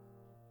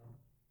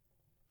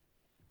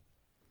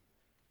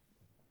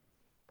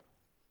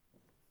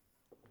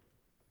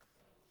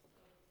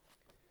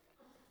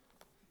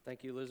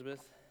Thank you,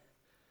 Elizabeth.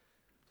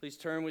 Please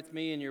turn with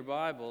me in your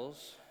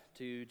Bibles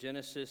to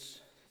Genesis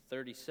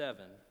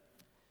 37.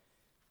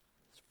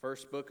 It's the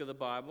first book of the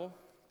Bible.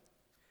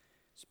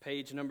 It's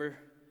page number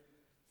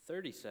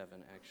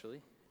 37,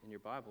 actually, in your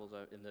Bibles,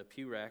 in the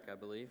pew rack, I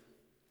believe.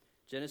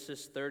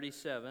 Genesis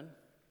 37.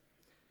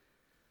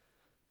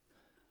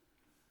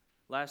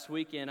 Last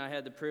weekend, I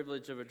had the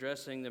privilege of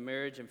addressing the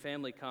Marriage and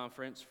Family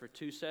Conference for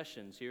 2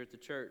 sessions here at the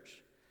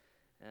church.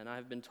 And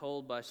I've been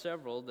told by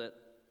several that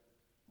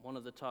one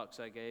of the talks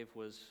I gave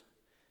was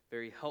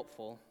very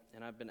helpful,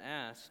 and I've been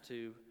asked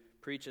to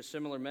preach a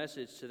similar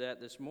message to that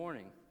this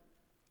morning.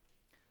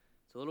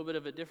 It's a little bit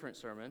of a different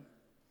sermon,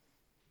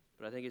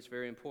 but I think it's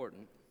very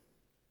important.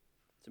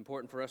 It's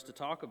important for us to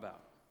talk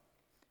about.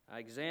 I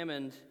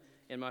examined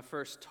in my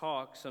first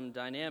talk some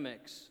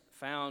dynamics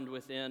found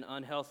within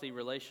unhealthy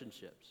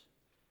relationships.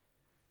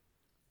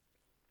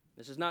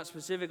 This is not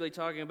specifically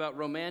talking about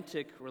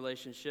romantic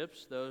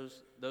relationships.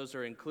 Those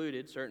are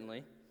included,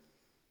 certainly.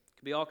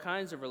 It could be all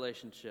kinds of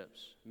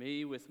relationships.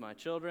 Me with my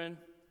children,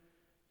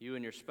 you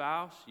and your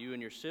spouse, you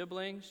and your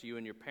siblings, you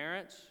and your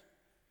parents,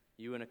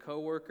 you and a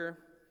coworker.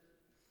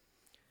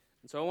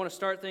 And so I want to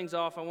start things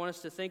off. I want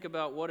us to think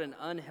about what an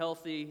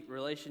unhealthy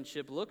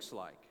relationship looks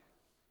like.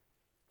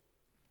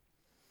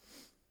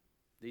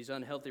 These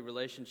unhealthy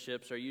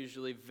relationships are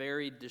usually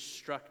very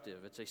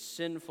destructive. It's a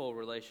sinful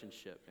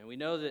relationship. And we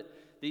know that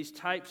these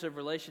types of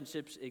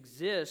relationships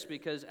exist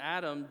because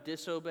Adam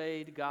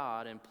disobeyed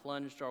God and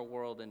plunged our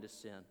world into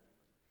sin.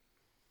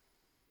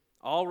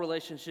 All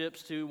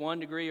relationships, to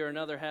one degree or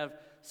another, have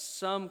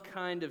some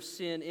kind of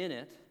sin in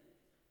it.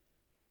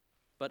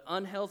 But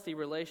unhealthy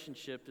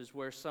relationship is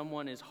where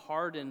someone is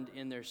hardened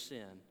in their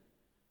sin.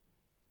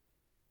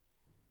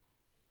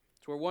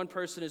 It's where one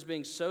person is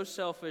being so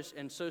selfish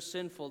and so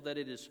sinful that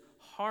it is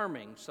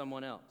harming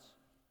someone else.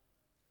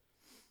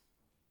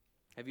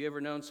 Have you ever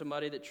known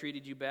somebody that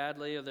treated you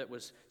badly or that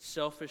was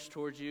selfish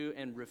towards you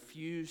and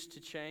refused to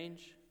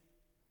change?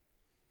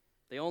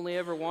 They only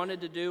ever wanted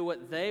to do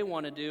what they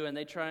want to do, and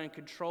they try and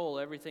control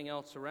everything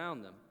else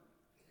around them.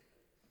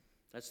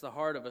 That's the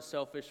heart of a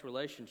selfish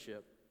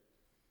relationship.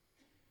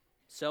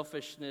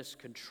 Selfishness,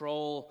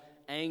 control,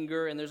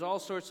 anger, and there's all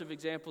sorts of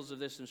examples of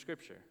this in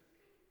Scripture,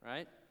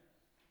 right?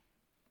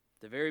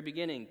 At the very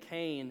beginning,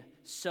 Cain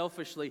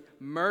selfishly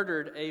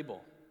murdered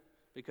Abel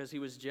because he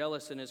was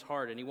jealous in his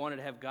heart and he wanted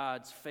to have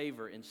God's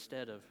favor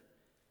instead of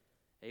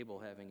Abel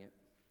having it.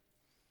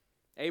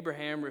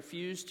 Abraham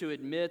refused to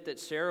admit that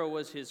Sarah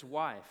was his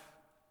wife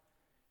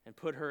and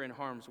put her in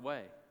harm's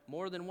way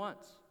more than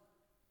once.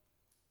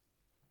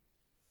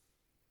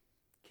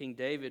 King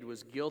David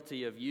was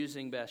guilty of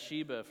using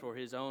Bathsheba for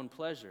his own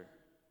pleasure,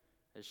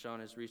 as Sean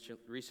has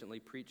recently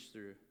preached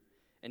through,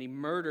 and he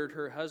murdered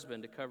her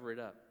husband to cover it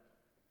up.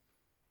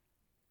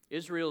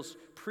 Israel's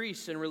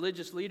priests and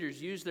religious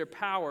leaders used their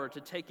power to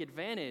take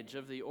advantage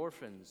of the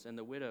orphans and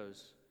the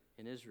widows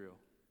in Israel.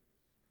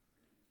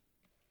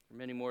 There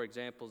are many more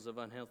examples of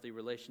unhealthy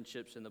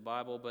relationships in the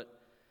Bible, but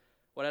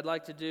what I'd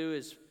like to do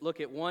is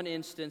look at one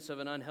instance of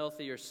an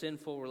unhealthy or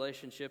sinful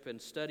relationship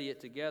and study it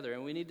together.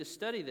 And we need to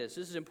study this.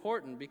 This is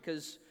important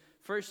because,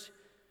 first,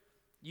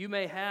 you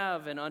may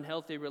have an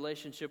unhealthy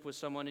relationship with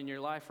someone in your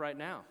life right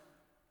now.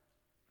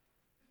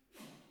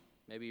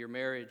 Maybe your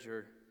marriage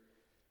or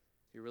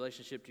your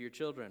relationship to your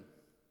children.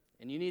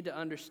 And you need to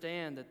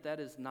understand that that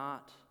is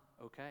not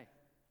okay.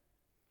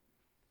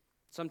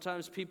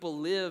 Sometimes people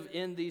live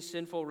in these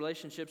sinful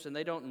relationships and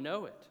they don't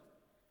know it.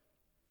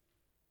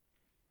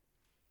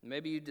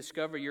 Maybe you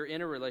discover you're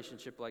in a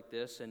relationship like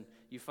this and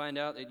you find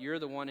out that you're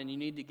the one and you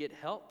need to get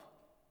help.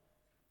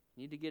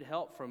 You need to get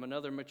help from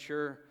another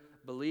mature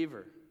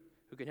believer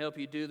who can help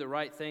you do the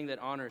right thing that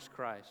honors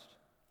Christ.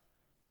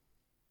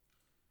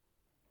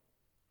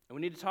 And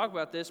we need to talk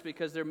about this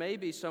because there may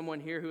be someone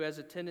here who has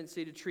a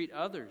tendency to treat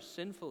others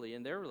sinfully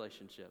in their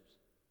relationships.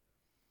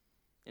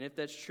 And if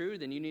that's true,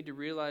 then you need to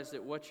realize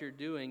that what you're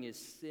doing is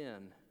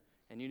sin,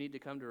 and you need to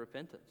come to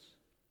repentance.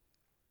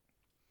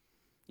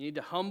 You need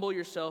to humble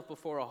yourself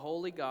before a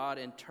holy God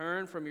and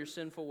turn from your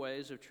sinful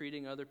ways of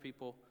treating other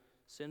people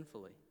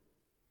sinfully.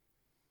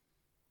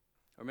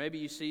 Or maybe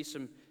you see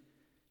some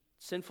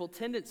sinful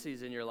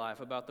tendencies in your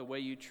life about the way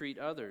you treat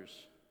others.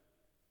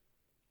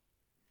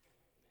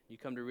 You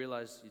come to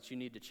realize that you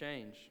need to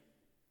change.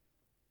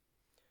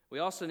 We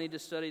also need to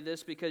study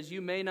this because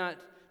you may not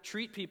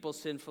treat people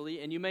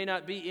sinfully and you may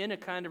not be in a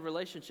kind of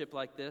relationship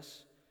like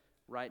this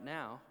right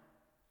now.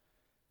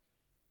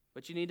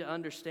 But you need to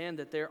understand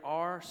that there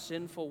are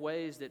sinful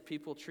ways that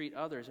people treat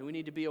others, and we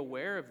need to be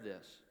aware of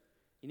this.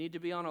 You need to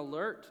be on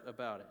alert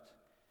about it.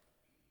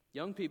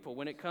 Young people,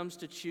 when it comes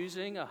to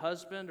choosing a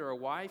husband or a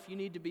wife, you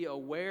need to be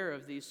aware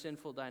of these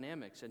sinful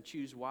dynamics and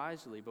choose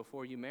wisely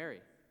before you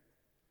marry.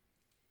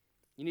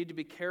 You need to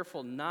be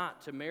careful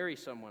not to marry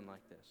someone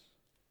like this.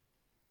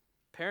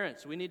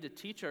 Parents, we need to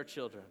teach our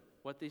children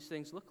what these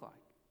things look like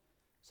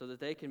so that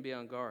they can be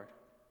on guard.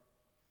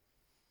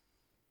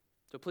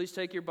 So please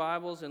take your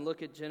Bibles and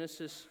look at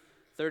Genesis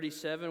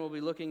 37, we'll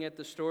be looking at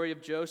the story of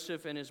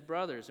Joseph and his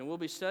brothers, and we'll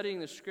be studying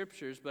the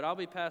scriptures, but I'll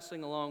be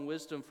passing along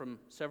wisdom from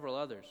several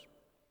others.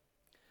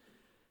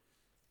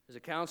 There's a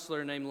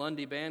counselor named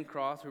Lundy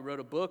Bancroft who wrote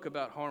a book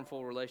about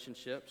harmful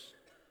relationships.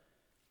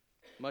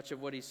 Much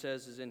of what he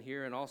says is in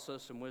here, and also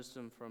some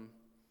wisdom from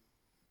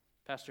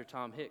Pastor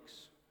Tom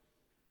Hicks,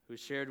 who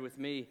shared with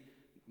me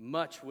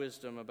much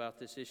wisdom about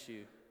this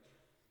issue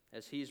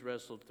as he's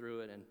wrestled through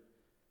it, and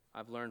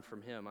I've learned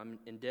from him. I'm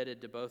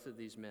indebted to both of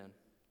these men.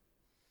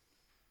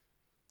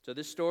 So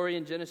this story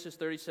in Genesis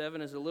 37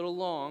 is a little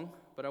long,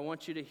 but I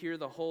want you to hear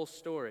the whole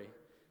story.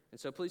 And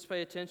so please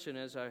pay attention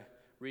as I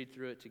read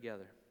through it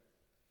together.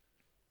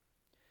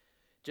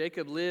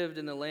 Jacob lived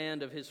in the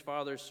land of his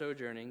father's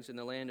sojournings in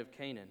the land of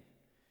Canaan.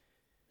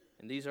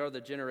 And these are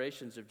the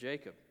generations of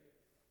Jacob.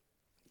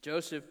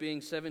 Joseph,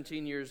 being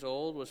 17 years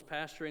old, was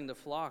pasturing the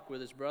flock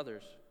with his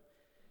brothers.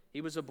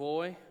 He was a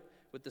boy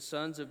with the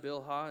sons of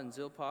Bilhah and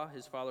Zilpah,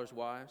 his father's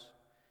wives,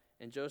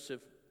 and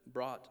Joseph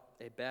brought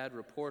a bad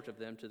report of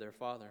them to their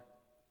father.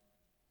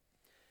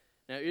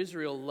 Now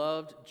Israel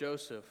loved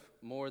Joseph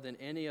more than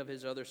any of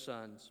his other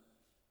sons,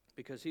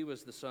 because he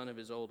was the son of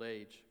his old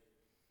age,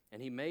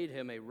 and he made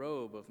him a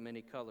robe of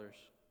many colors.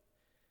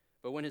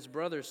 But when his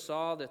brothers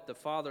saw that the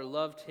father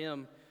loved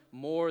him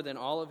more than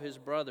all of his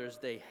brothers,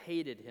 they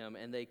hated him,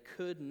 and they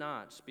could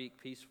not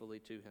speak peacefully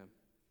to him.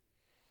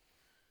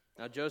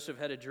 Now Joseph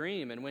had a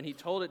dream, and when he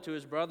told it to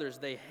his brothers,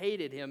 they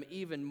hated him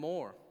even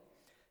more.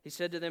 He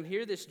said to them,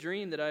 "Hear this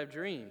dream that I have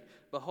dreamed.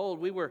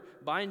 Behold, we were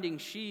binding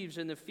sheaves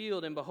in the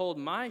field, and behold,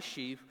 my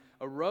sheaf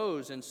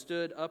arose and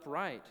stood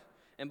upright.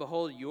 And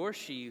behold, your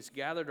sheaves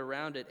gathered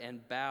around it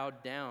and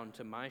bowed down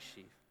to my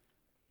sheaf."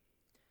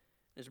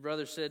 His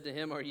brothers said to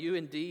him, "Are you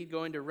indeed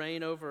going to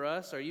reign over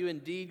us? Are you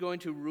indeed going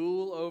to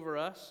rule over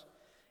us?"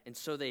 And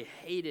so they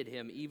hated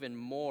him even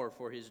more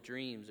for his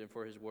dreams and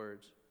for his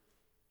words.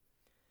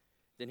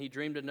 Then he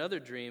dreamed another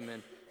dream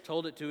and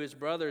told it to his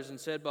brothers and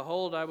said,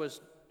 "Behold, I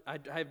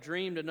have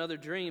dreamed another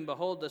dream.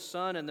 Behold, the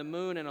sun and the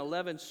moon and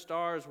 11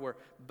 stars were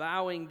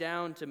bowing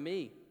down to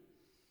me."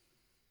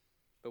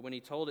 But when he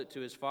told it to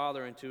his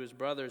father and to his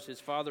brothers, his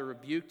father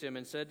rebuked him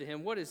and said to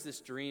him, "What is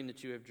this dream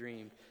that you have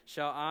dreamed?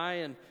 Shall I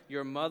and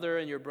your mother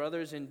and your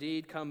brothers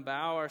indeed come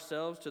bow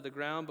ourselves to the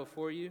ground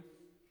before you?"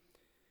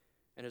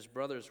 And his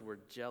brothers were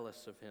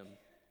jealous of him.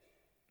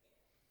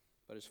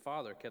 But his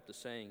father kept the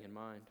saying in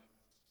mind.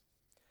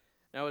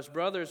 Now his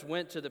brothers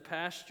went to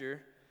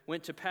pasture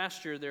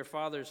their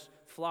father's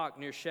flock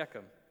near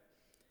Shechem.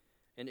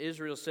 And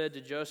Israel said to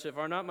Joseph,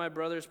 "Are not my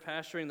brothers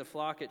pasturing the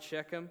flock at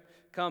Shechem?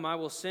 Come, I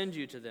will send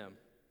you to them."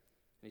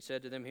 And he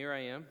said to them, "Here I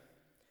am."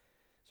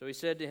 So he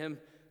said to him,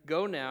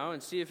 "Go now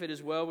and see if it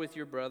is well with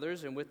your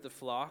brothers and with the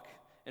flock,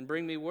 and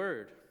bring me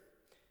word."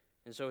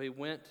 And so he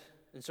went,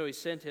 and so he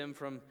sent him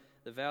from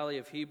the valley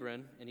of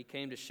Hebron, and he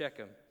came to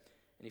Shechem.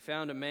 And he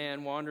found a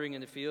man wandering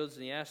in the fields,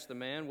 and he asked the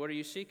man, "What are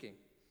you seeking?"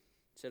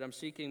 He said, "I'm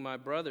seeking my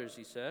brothers,"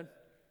 he said.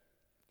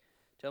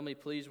 "Tell me,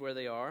 please, where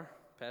they are,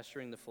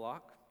 pasturing the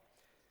flock."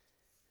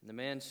 And the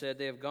man said,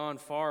 "They have gone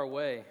far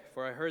away,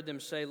 for I heard them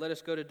say, 'Let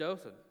us go to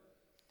Dothan.'"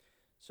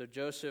 So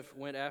Joseph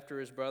went after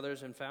his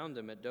brothers and found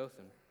them at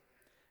Dothan.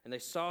 And they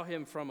saw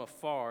him from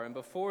afar, and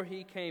before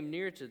he came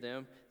near to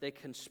them, they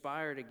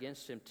conspired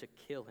against him to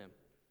kill him.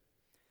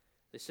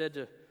 They said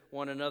to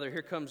one another,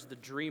 "Here comes the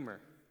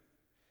dreamer.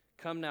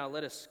 Come now,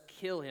 let us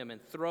kill him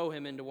and throw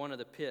him into one of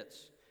the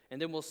pits.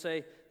 And then we'll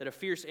say that a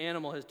fierce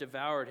animal has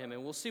devoured him,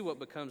 and we'll see what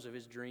becomes of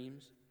his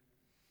dreams."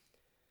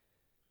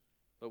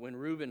 But when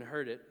Reuben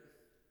heard it,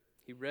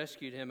 he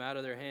rescued him out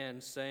of their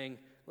hands, saying,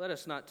 "Let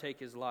us not take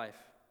his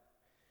life."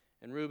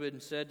 And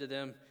Reuben said to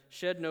them,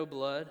 "Shed no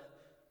blood.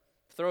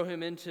 Throw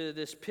him into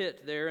this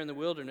pit there in the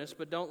wilderness,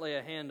 but don't lay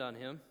a hand on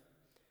him."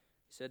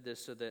 He said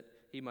this so that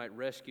he might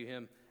rescue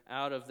him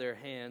out of their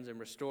hands and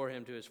restore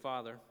him to his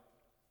father.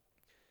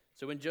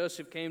 So when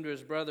Joseph came to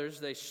his brothers,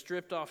 they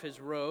stripped off his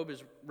robe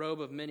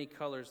of many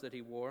colors that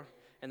he wore,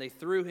 and they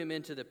threw him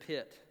into the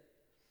pit.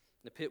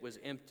 The pit was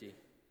empty.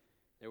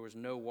 There was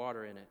no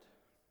water in it.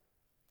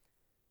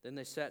 Then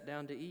they sat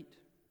down to eat.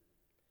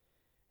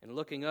 And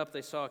looking up,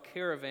 they saw a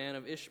caravan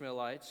of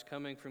Ishmaelites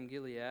coming from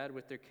Gilead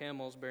with their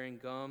camels bearing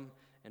gum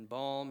and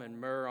balm and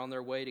myrrh on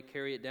their way to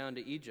carry it down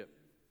to Egypt.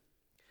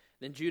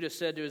 Then Judah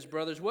said to his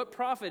brothers, "What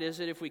profit is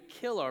it if we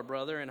kill our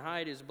brother and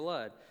hide his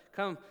blood?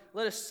 Come,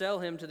 let us sell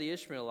him to the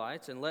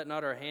Ishmaelites, and let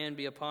not our hand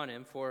be upon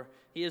him, for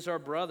he is our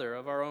brother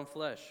of our own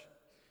flesh."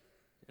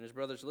 And his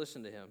brothers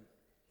listened to him.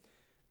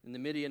 And the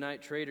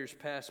Midianite traders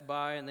passed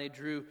by, and they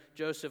drew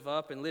Joseph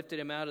up and lifted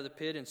him out of the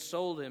pit and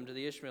sold him to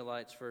the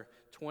Ishmaelites for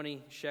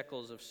 20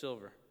 shekels of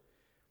silver.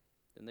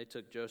 Then they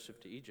took Joseph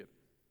to Egypt.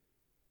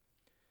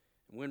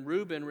 And when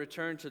Reuben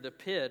returned to the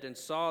pit and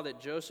saw that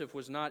Joseph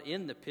was not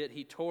in the pit,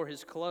 he tore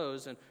his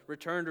clothes and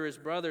returned to his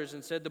brothers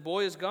and said, "The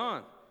boy is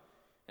gone,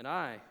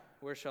 and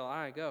where shall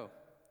I go?"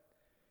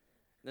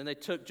 Then they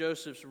took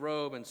Joseph's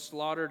robe and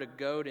slaughtered a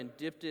goat and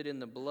dipped it in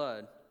the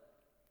blood.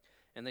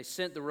 And they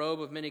sent the robe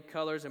of many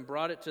colors and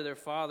brought it to their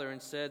father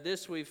and said,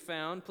 "This we've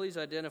found. Please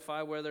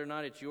identify whether or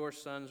not it's your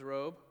son's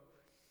robe."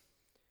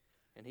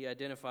 And he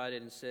identified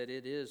it and said,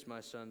 "It is my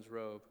son's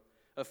robe.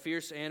 A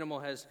fierce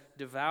animal has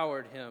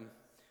devoured him.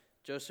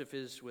 Joseph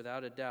is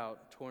without a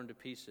doubt torn to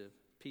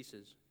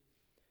pieces."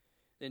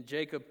 Then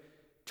Jacob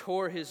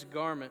tore his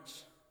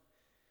garments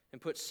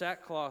and put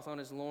sackcloth on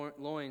his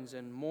loins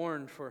and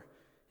mourned for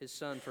his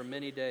son for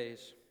many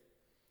days.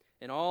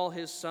 And all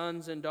his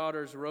sons and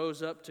daughters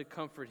rose up to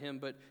comfort him,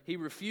 but he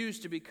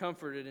refused to be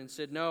comforted and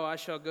said, "No, I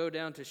shall go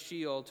down to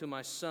Sheol to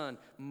my son,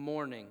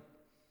 mourning."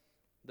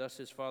 Thus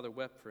his father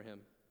wept for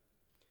him.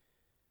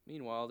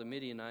 Meanwhile, the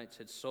Midianites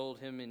had sold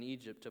him in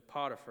Egypt to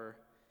Potiphar,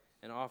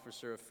 an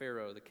officer of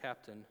Pharaoh, the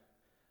captain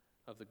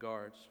of the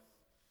guards.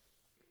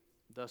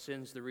 Thus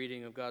ends the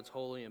reading of God's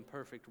holy and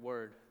perfect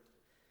word.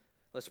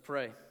 Let's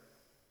pray.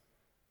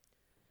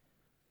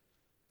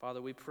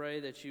 Father, we pray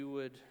that you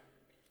would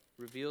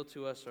reveal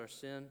to us our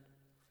sin,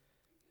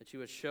 that you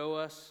would show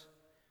us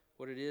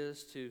what it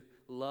is to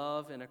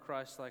love in a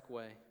Christ-like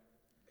way,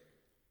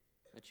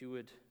 that you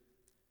would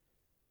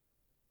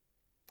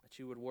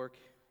work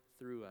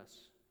through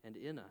us and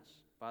in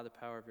us by the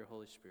power of your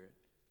Holy Spirit.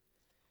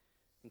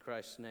 In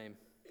Christ's name,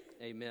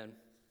 amen.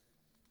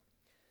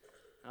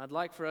 I'd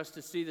like for us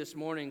to see this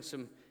morning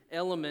some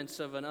elements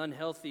of an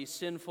unhealthy,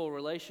 sinful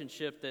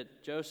relationship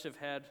that Joseph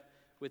had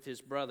with his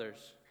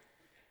brothers.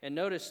 And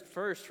notice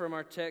first from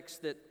our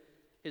text that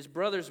his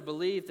brothers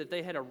believed that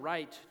they had a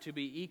right to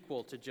be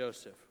equal to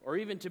Joseph, or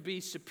even to be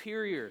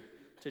superior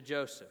to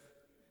Joseph.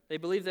 They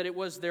believed that it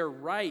was their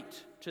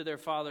right to their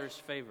father's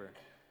favor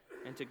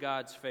and to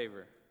God's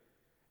favor.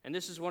 And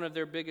this is one of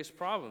their biggest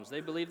problems. They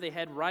believed they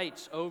had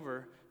rights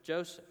over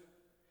Joseph.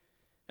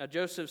 Now,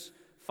 Joseph's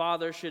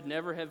father should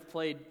never have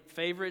played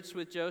favorites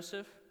with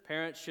Joseph.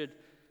 Parents should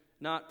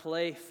not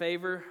play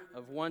favor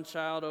of one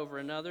child over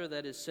another.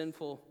 That is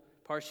sinful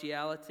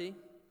partiality.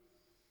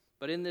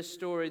 But in this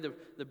story,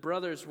 the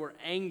brothers were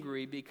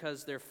angry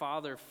because their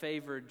father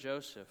favored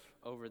Joseph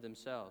over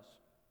themselves.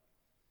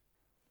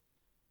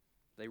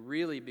 They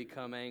really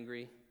become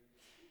angry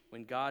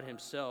when God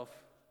himself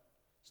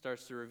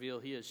starts to reveal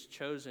he has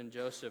chosen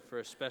Joseph for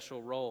a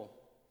special role.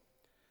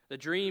 The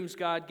dreams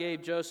God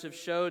gave Joseph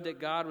showed that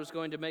God was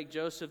going to make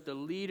Joseph the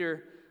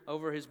leader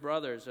over his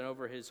brothers and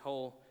over his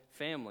whole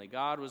family.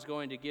 God was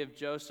going to give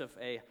Joseph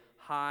a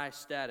high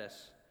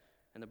status,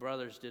 and the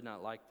brothers did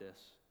not like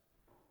this.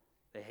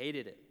 They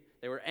hated it.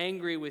 They were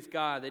angry with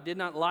God. They did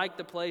not like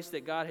the place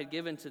that God had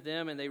given to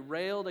them, and they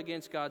railed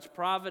against God's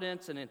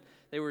providence, and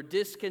they were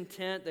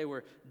discontent, they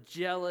were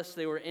jealous,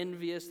 they were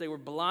envious, they were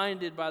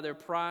blinded by their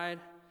pride.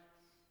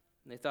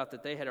 And they thought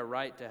that they had a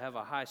right to have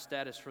a high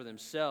status for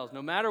themselves,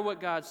 no matter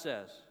what God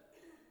says.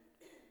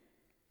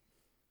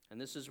 And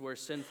this is where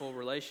sinful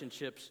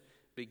relationships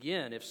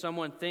begin. If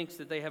someone thinks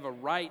that they have a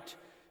right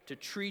to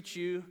treat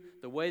you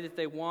the way that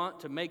they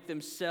want, to make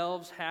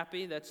themselves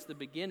happy, that's the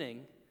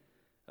beginning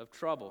of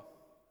trouble.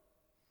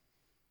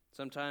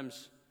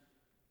 Sometimes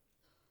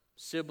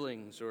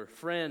siblings or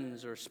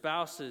friends or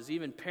spouses,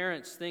 even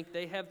parents, think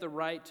they have the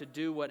right to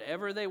do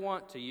whatever they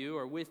want to you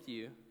or with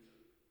you.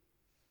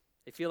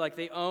 They feel like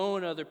they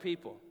own other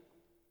people.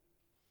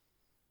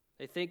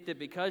 They think that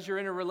because you're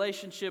in a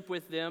relationship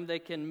with them, they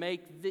can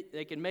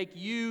make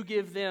you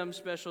give them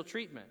special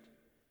treatment.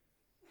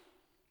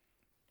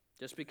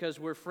 Just because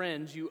we're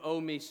friends, you owe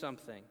me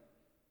something.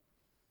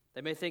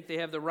 They may think they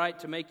have the right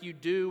to make you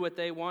do what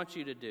they want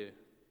you to do.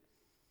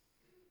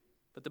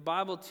 But the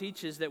Bible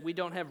teaches that we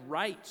don't have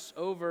rights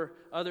over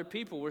other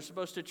people. We're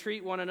supposed to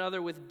treat one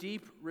another with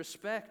deep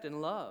respect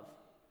and love.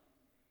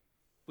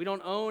 We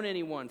don't own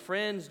anyone.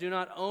 Friends do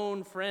not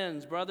own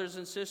friends. Brothers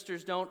and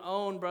sisters don't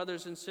own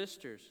brothers and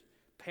sisters.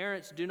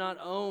 Parents do not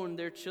own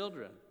their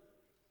children.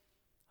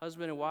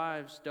 Husband and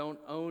wives don't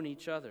own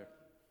each other.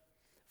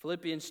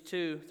 Philippians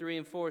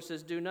 2:3-4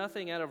 says, "Do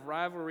nothing out of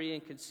rivalry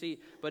and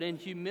conceit, but in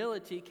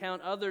humility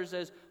count others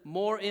as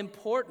more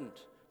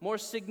important, more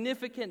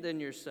significant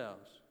than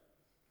yourselves.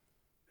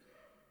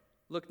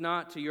 Look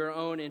not to your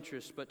own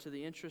interests, but to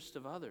the interest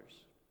of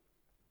others."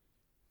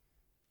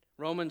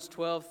 Romans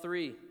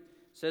 12:3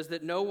 says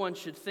that no one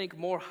should think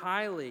more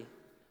highly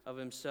of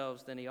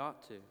himself than he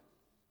ought to.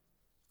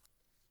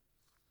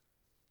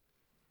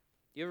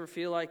 You ever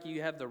feel like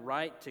you have the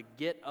right to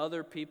get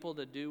other people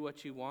to do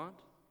what you want?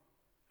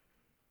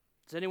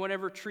 Does anyone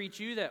ever treat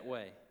you that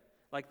way?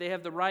 Like they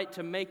have the right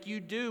to make you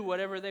do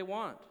whatever they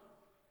want?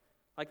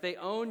 Like they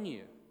own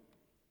you?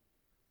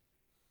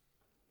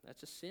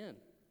 That's a sin.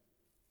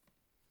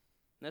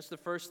 And that's the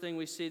first thing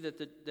we see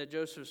that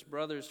Joseph's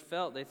brothers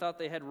felt. They thought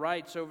they had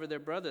rights over their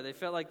brother. They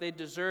felt like they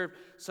deserved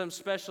some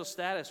special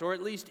status, or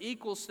at least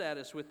equal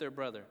status with their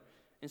brother,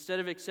 instead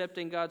of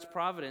accepting God's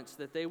providence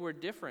that they were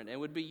different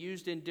and would be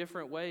used in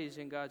different ways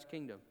in God's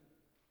kingdom.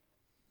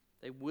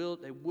 They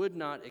would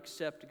not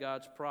accept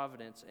God's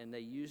providence, and they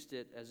used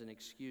it as an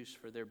excuse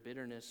for their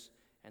bitterness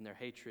and their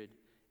hatred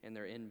and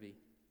their envy.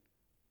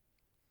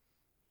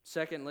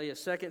 Secondly, a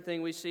second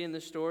thing we see in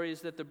this story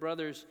is that the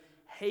brothers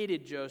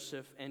hated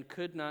Joseph and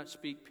could not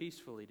speak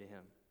peacefully to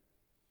him.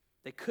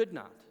 They could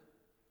not.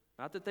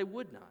 Not that they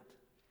would not.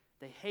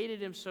 They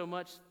hated him so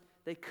much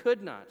they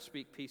could not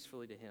speak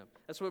peacefully to him.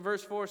 That's what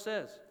verse 4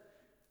 says.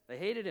 They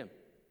hated him,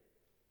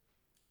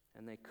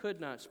 and they could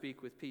not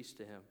speak with peace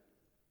to him.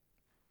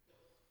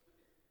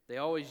 They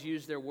always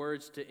used their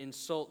words to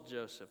insult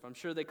Joseph. I'm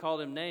sure they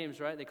called him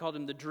names, right? They called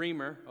him the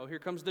dreamer. Oh, here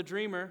comes the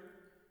dreamer.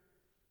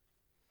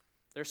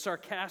 They're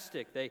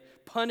sarcastic. They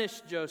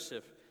punished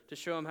Joseph to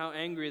show him how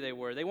angry they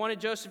were. They wanted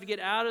Joseph to get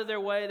out of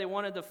their way. They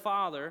wanted their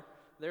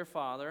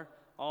father,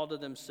 all to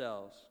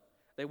themselves.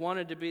 They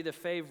wanted to be the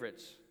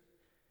favorites.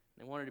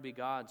 They wanted to be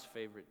God's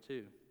favorite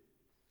too.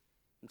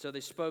 And so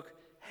they spoke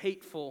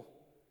hateful,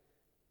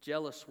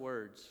 jealous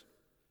words.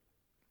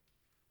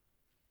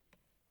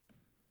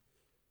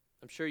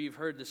 I'm sure you've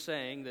heard the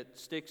saying that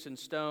sticks and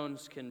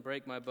stones can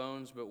break my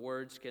bones, but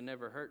words can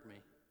never hurt me.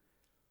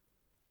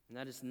 And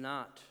that is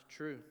not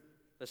true.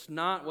 That's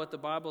not what the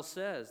Bible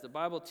says. The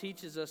Bible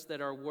teaches us that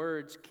our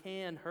words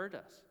can hurt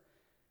us.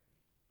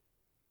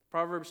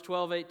 Proverbs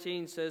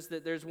 12:18 says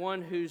that there's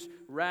one whose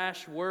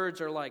rash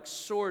words are like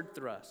sword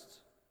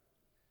thrusts.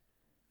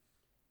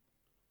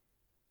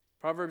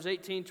 Proverbs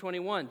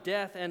 18:21,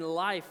 death and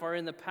life are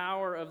in the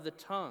power of the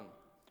tongue.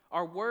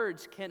 Our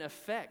words can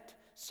affect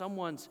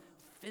someone's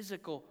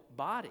physical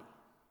body.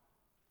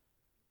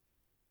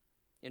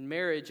 In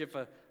marriage, if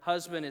a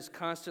husband is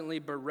constantly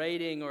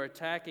berating or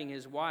attacking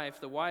his wife,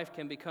 the wife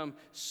can become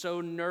so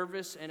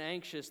nervous and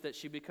anxious that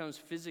she becomes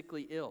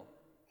physically ill.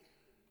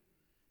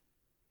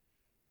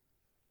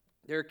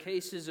 There are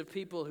cases of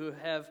people who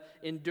have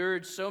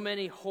endured so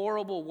many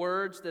horrible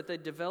words that they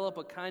develop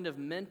a kind of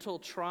mental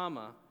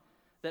trauma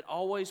that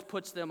always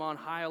puts them on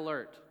high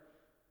alert.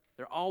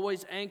 They're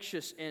always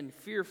anxious and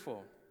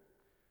fearful.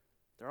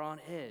 They're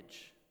on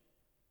edge.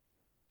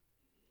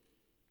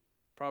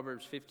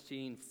 Proverbs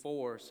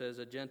 15:4 says,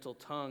 a gentle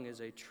tongue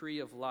is a tree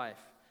of life,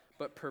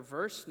 but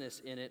perverseness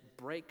in it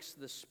breaks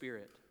the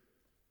spirit.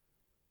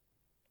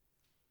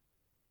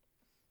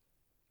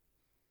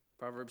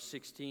 Proverbs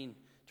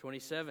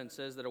 16:27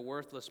 says that a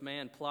worthless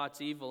man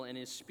plots evil, and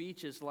his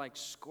speech is like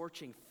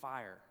scorching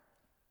fire,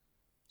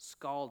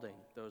 scalding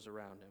those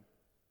around him.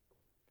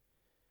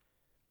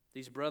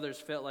 These brothers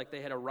felt like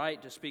they had a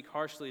right to speak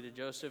harshly to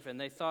Joseph, and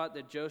they thought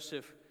that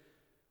Joseph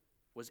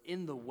was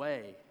in the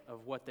way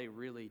of what they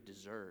really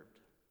deserved.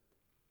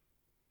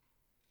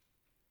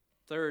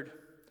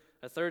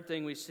 A third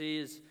thing we see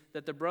is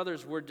that the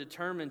brothers were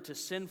determined to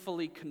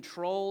sinfully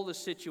control the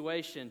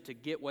situation to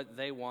get what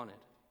they wanted.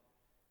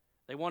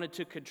 They wanted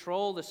to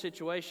control the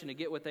situation to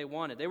get what they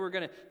wanted. They were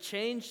going to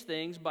change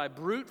things by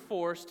brute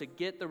force to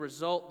get the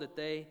result that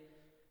they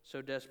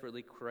so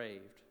desperately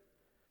craved.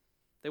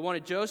 They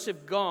wanted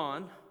Joseph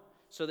gone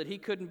so that he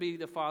couldn't be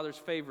the father's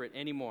favorite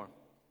anymore.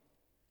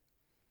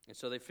 And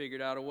so they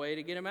figured out a way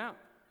to get him out.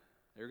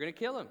 They were going to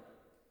kill him.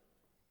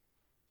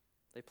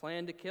 They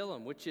planned to kill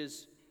him, which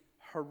is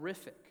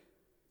horrific.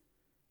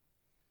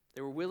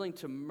 They were willing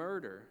to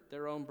murder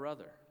their own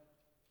brother.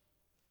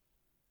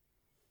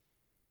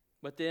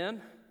 But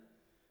then,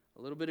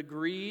 a little bit of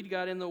greed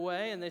got in the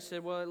way, and they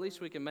said, well, at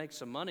least we can make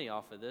some money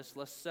off of this.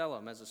 Let's sell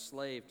him as a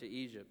slave to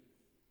Egypt.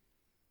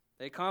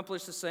 They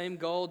accomplished the same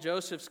goal.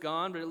 Joseph's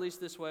gone, but at least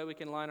this way we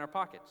can line our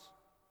pockets.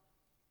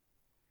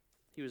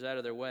 He was out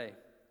of their way.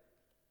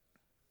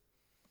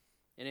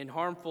 And in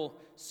harmful,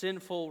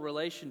 sinful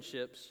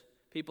relationships,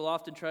 people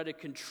often try to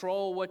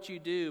control what you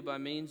do by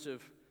means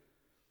of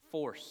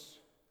force,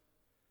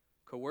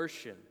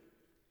 coercion,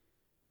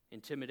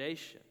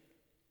 intimidation,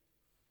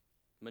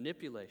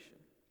 manipulation.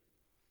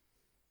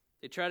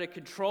 They try to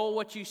control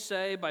what you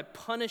say by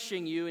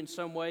punishing you in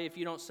some way if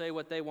you don't say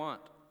what they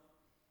want.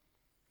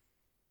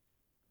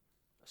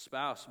 A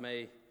spouse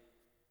may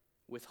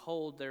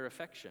withhold their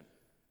affection,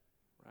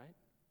 right?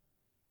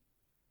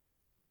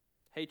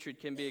 Hatred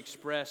can be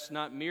expressed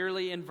not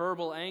merely in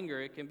verbal anger,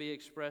 it can be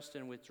expressed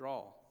in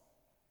withdrawal.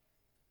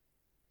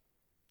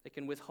 They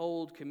can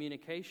withhold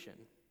communication.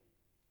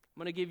 I'm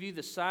going to give you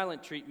the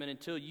silent treatment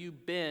until you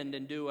bend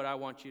and do what I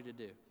want you to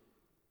do.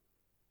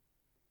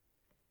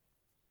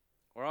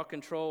 Or I'll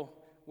control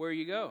where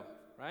you go,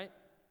 right?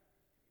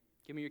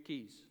 Give me your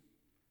keys.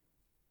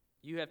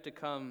 You have to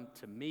come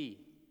to me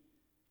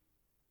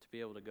to be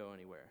able to go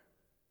anywhere.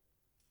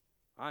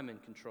 I'm in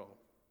control.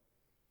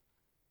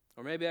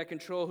 Or maybe I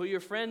control who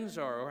your friends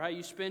are or how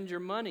you spend your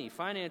money.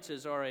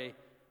 Finances are a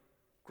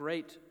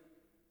great,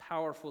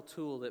 powerful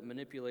tool that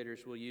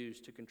manipulators will use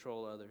to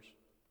control others.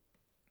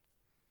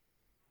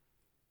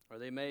 Or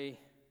they may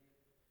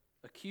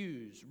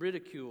accuse,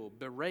 ridicule,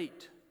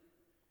 berate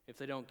if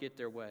they don't get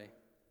their way.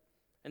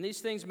 And these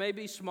things may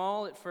be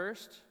small at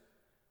first,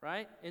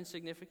 right?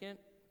 Insignificant.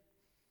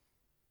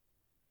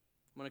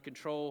 I'm going to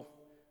control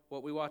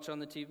what we watch on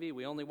the TV.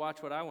 We only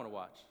watch what I want to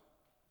watch.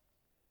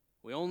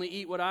 We only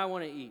eat what I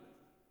want to eat.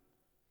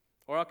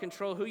 Or I'll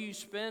control who you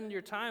spend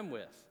your time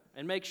with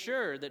and make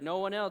sure that no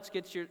one else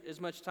gets as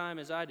much time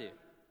as I do,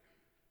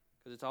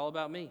 because it's all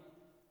about me.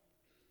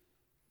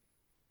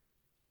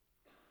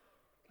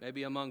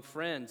 Maybe among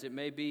friends, it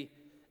may be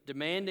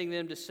demanding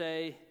them to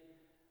say,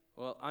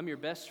 well, I'm your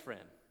best friend.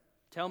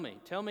 Tell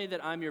me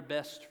that I'm your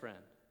best friend.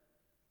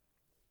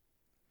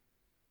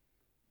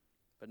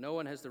 But no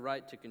one has the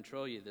right to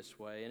control you this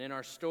way. And in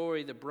our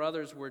story, the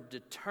brothers were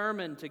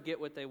determined to get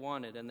what they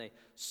wanted, and they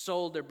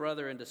sold their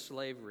brother into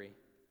slavery,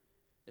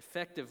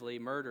 effectively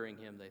murdering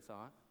him, they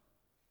thought,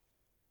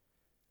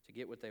 to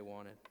get what they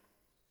wanted.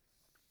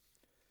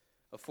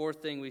 A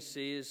fourth thing we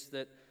see is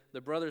that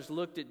the brothers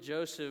looked at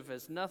Joseph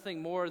as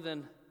nothing more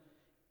than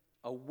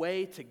a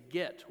way to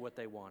get what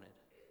they wanted.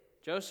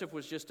 Joseph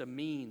was just a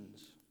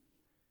means.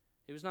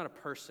 He was not a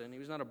person. He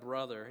was not a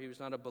brother. He was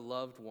not a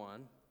beloved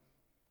one.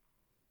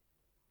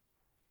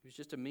 He was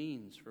just a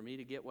means for me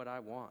to get what I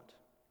want.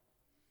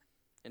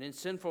 And in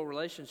sinful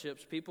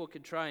relationships, people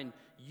can try and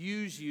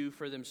use you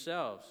for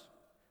themselves.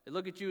 They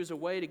look at you as a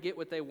way to get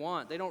what they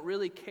want. They don't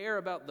really care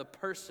about the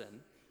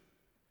person.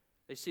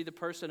 They see the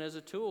person as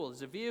a tool,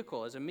 as a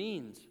vehicle, as a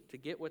means to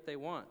get what they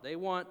want. They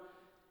want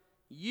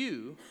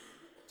you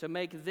to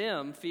make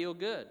them feel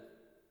good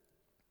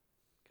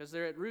because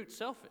they're at root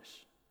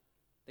selfish.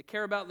 They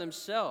care about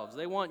themselves.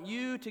 They want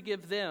you to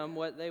give them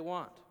what they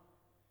want.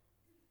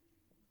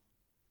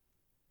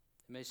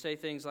 They may say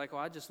things like,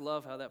 I just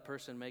love how that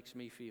person makes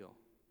me feel.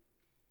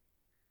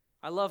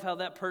 I love how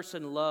that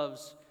person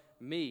loves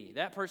me.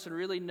 That person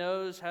really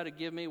knows how to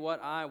give me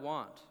what I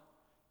want.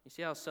 You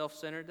see how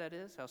self-centered that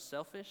is? How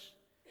selfish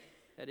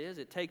that is?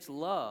 It takes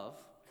love,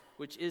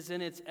 which is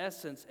in its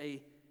essence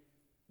a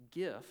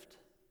gift,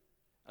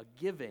 a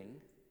giving,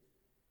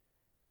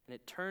 and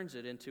it turns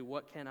it into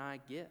what can I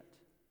get?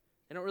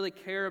 They don't really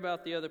care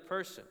about the other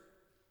person.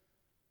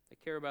 They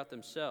care about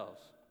themselves.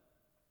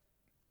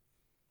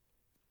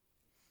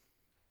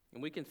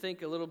 And we can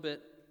think a little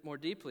bit more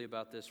deeply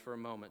about this for a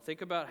moment.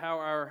 Think about how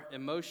our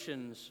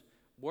emotions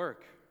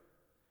work,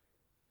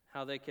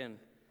 how they can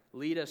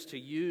lead us to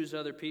use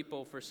other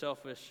people for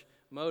selfish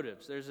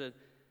motives. There's a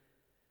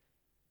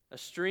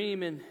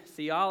stream in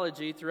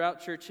theology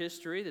throughout church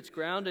history that's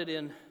grounded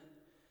in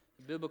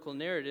the biblical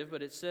narrative,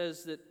 but it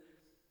says that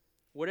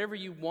whatever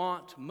you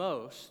want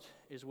most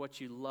is what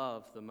you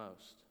love the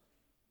most.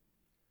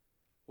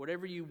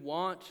 Whatever you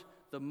want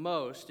the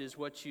most is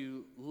what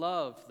you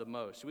love the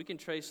most. We can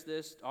trace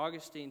this.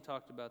 Augustine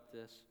talked about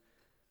this.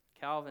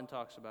 Calvin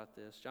talks about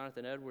this.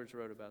 Jonathan Edwards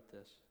wrote about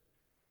this.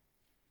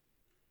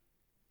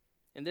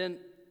 And then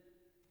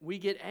we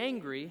get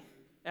angry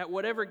at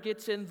whatever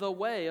gets in the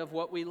way of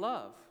what we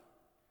love,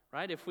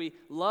 right? If we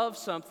love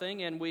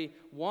something and we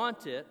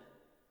want it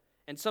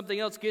and something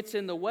else gets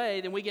in the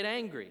way, then we get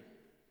angry,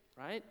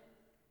 right?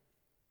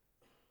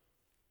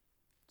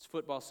 It's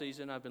football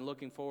season. I've been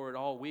looking forward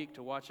all week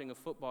to watching a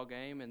football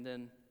game, and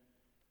then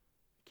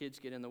kids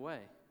get in the way,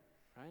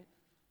 right?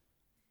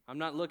 I'm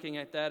not looking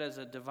at that as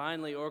a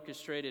divinely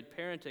orchestrated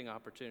parenting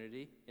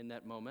opportunity in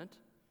that moment,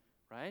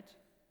 right?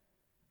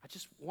 I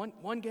just want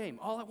one game,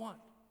 all I want,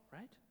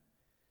 right?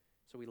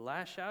 So we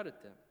lash out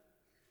at them.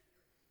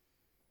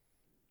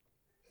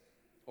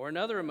 Or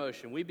another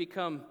emotion, we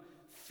become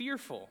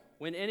fearful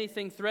when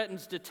anything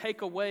threatens to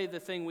take away the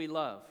thing we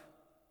love.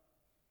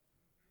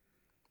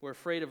 We're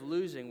afraid of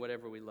losing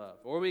whatever we love.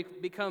 Or we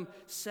become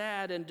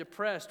sad and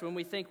depressed when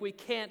we think we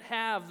can't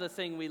have the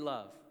thing we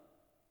love.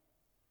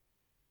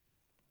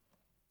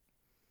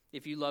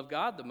 If you love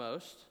God the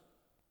most,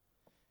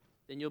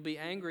 then you'll be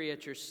angry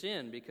at your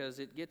sin because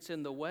it gets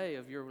in the way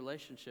of your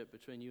relationship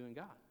between you and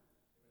God.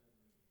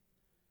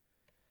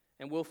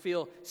 And we'll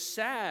feel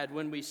sad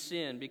when we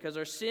sin because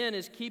our sin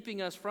is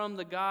keeping us from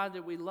the God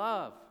that we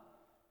love.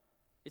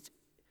 It's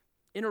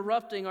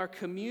interrupting our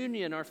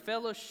communion, our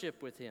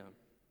fellowship with Him.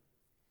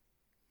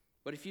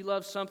 But if you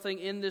love something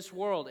in this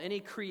world, any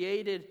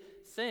created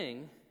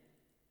thing,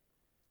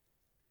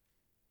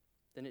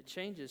 then it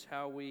changes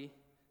how we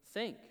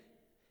think.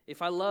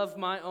 If I love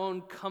my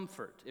own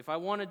comfort, if I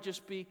want to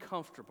just be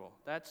comfortable,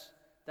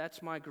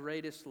 that's my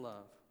greatest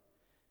love,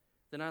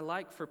 then I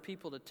like for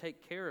people to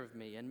take care of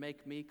me and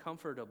make me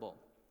comfortable.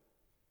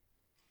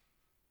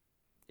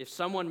 If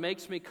someone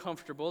makes me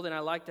comfortable, then I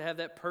like to have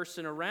that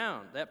person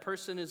around. That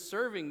person is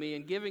serving me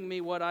and giving me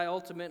what I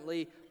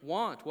ultimately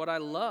want, what I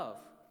love.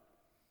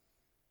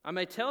 I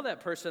may tell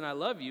that person I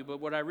love you, but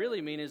what I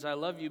really mean is I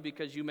love you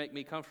because you make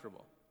me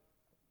comfortable.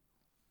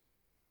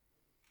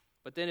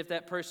 But then if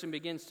that person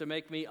begins to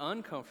make me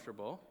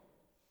uncomfortable,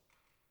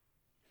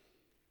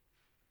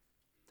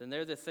 then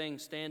they're the thing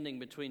standing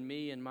between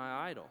me and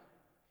my idol,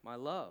 my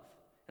love.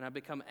 And I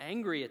become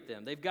angry at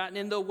them. They've gotten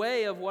in the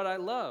way of what I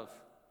love.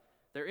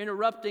 They're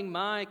interrupting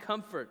my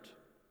comfort.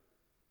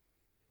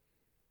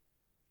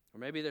 Or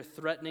maybe they're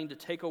threatening to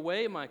take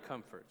away my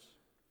comforts.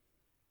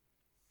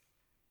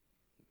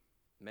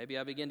 Maybe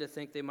I begin to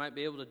think they might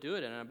be able to do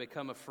it, and I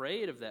become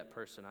afraid of that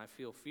person. I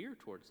feel fear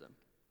towards them.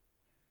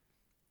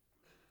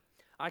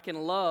 I can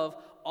love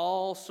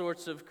all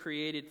sorts of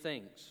created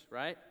things,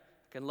 right?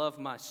 I can love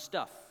my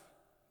stuff,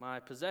 my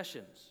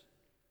possessions.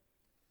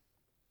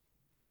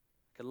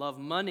 I can love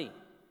money.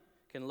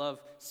 I can love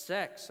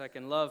sex. I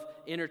can love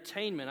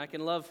entertainment. I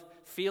can love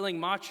feeling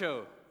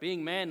macho,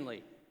 being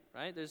manly,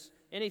 right? There's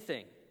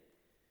anything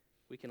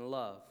we can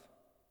love.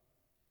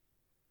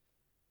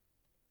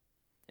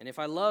 And if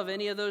I love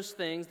any of those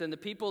things, then the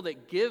people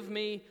that give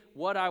me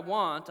what I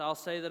want, I'll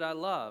say that I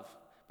love.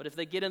 But if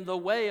they get in the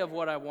way of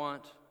what I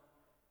want,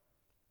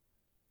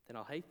 then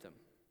I'll hate them.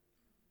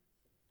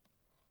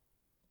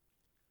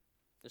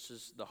 This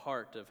is the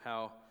heart of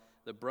how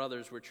the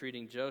brothers were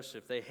treating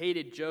Joseph. They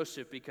hated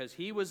Joseph because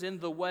he was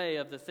in the way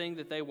of the thing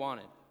that they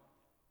wanted.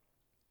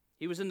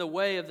 He was in the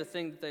way of the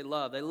thing that they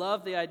loved. They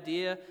loved the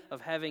idea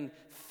of having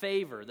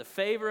favor, the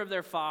favor of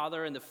their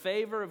father and the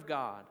favor of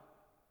God.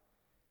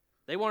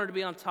 They wanted to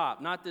be on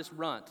top, not this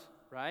runt,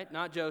 right?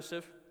 Not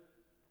Joseph.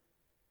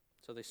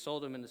 So they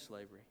sold him into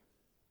slavery.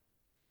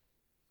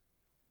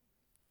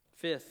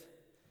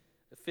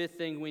 The fifth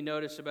thing we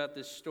notice about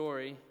this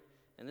story,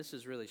 and this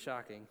is really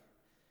shocking,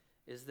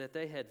 is that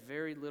they had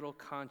very little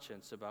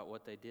conscience about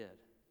what they did.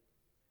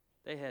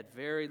 They had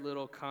very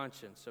little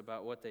conscience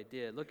about what they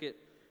did. Look at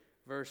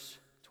verse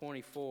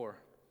 24.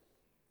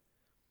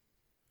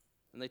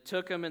 And they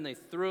took him and they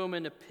threw him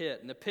in a pit,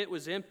 and the pit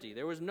was empty.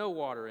 There was no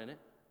water in it.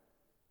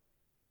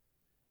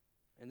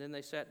 And then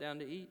they sat down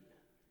to eat.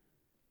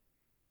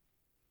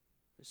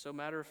 It's so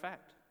matter of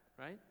fact,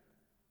 right?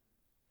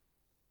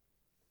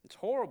 It's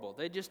horrible.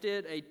 They just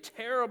did a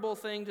terrible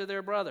thing to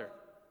their brother.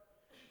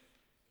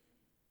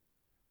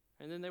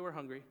 And then they were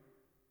hungry.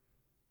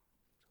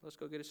 So let's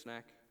go get a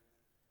snack.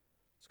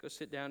 Let's go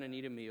sit down and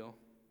eat a meal.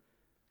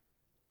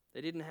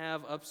 They didn't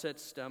have upset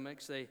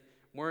stomachs. They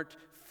weren't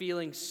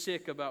feeling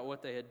sick about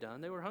what they had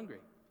done. They were hungry.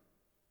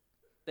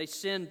 They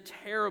sinned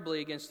terribly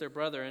against their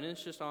brother, and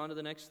it's just on to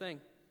the next thing.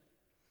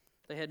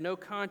 They had no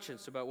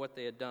conscience about what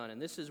they had done.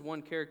 And this is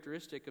one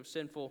characteristic of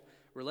sinful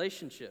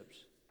relationships.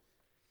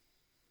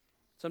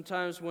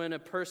 Sometimes when a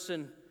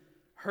person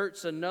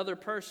hurts another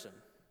person,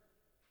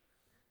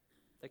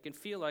 they can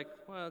feel like,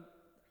 well,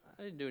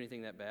 I didn't do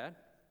anything that bad.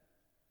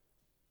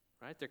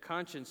 Right? Their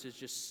conscience is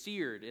just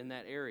seared in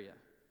that area.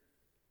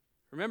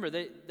 Remember,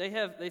 they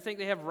think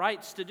they have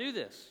rights to do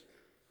this,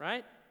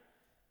 right?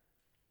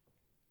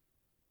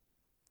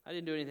 I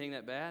didn't do anything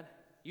that bad.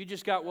 You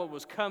just got what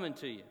was coming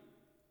to you.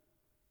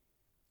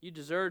 You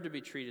deserve to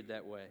be treated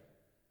that way.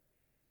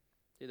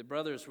 See, the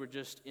brothers were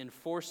just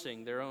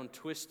enforcing their own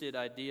twisted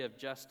idea of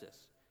justice.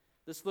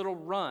 This little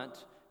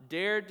runt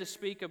dared to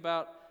speak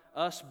about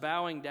us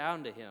bowing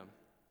down to him.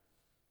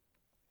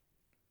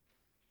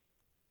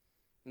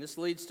 And this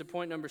leads to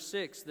point number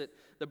 6, that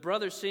the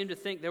brothers seemed to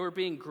think they were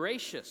being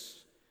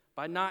gracious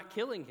by not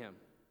killing him.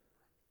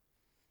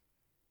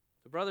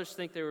 The brothers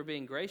think they were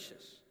being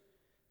gracious.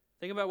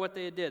 Think about what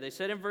they did. They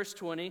said in verse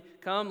 20,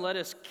 "Come, let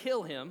us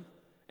kill him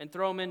and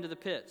throw him into the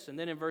pits." And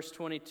then in verse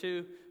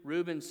 22,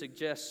 Reuben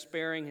suggests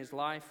sparing his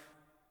life,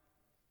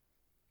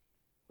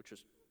 which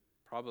was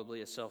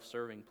probably a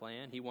self-serving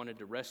plan. He wanted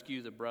to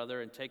rescue the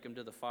brother and take him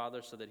to the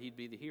father so that he'd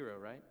be the hero,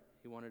 right?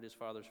 He wanted his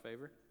father's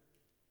favor.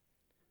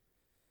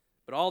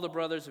 But all the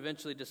brothers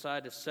eventually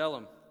decide to sell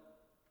him.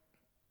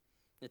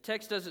 The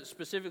text doesn't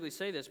specifically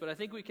say this, but I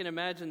think we can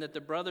imagine that the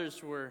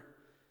brothers were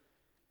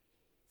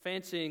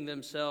fancying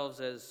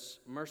themselves as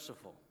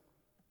merciful,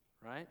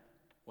 right?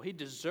 Well, he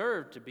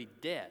deserved to be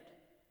dead.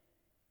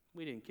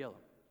 We didn't kill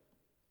him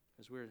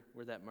because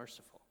we're that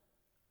merciful.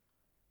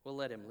 We'll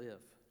let him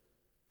live.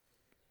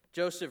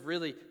 Joseph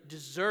really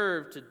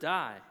deserved to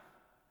die.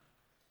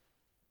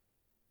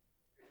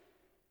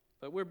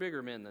 But we're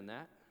bigger men than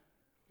that.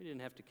 We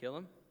didn't have to kill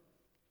him.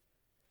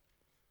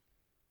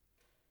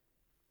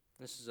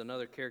 This is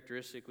another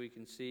characteristic we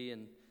can see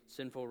in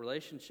sinful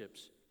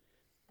relationships.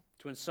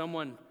 It's when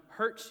someone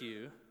hurts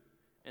you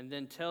and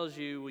then tells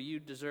you, well, you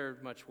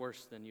deserved much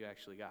worse than you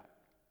actually got.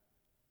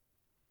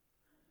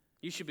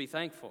 You should be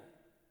thankful.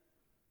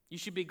 You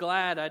should be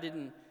glad I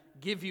didn't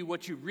give you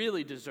what you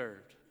really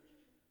deserved.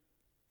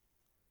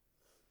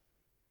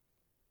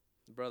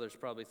 The brothers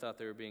probably thought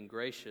they were being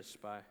gracious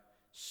by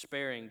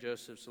sparing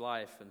Joseph's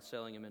life and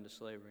selling him into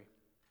slavery.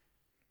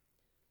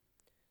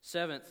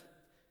 Seventh,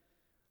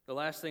 the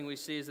last thing we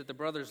see is that the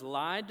brothers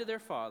lied to their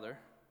father,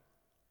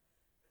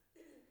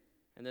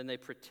 and then they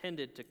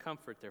pretended to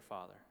comfort their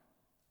father.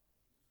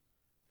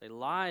 They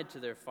lied to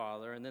their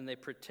father, and then they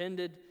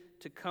pretended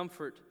to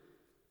comfort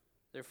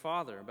their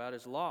father about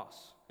his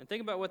loss. And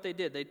think about what they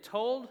did. They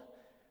told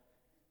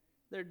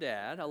their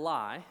dad a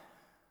lie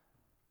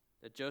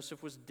that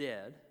Joseph was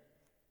dead,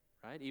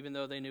 right? Even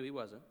though they knew he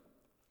wasn't.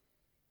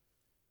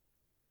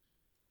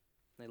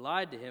 They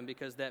lied to him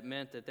because that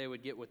meant that they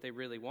would get what they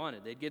really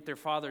wanted. They'd get their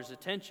father's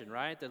attention,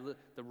 right?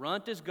 The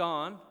runt is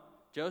gone.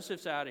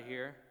 Joseph's out of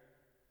here.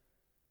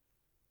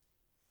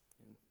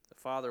 And the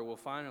father will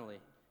finally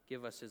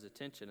give us his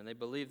attention. And they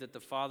believed that the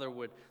father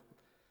would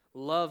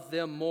love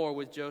them more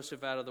with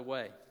Joseph out of the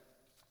way.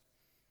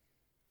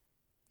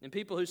 And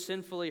people who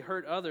sinfully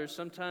hurt others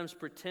sometimes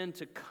pretend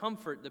to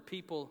comfort the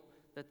people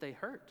that they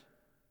hurt,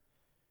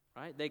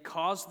 right? They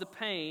cause the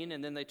pain,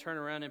 and then they turn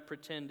around and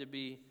pretend to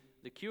be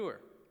the cure.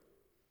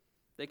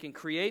 They can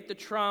create the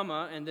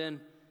trauma, and then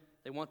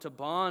they want to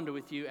bond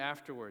with you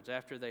afterwards,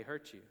 after they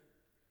hurt you.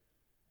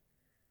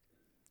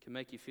 It can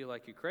make you feel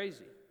like you're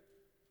crazy.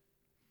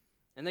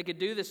 And they could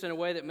do this in a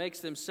way that makes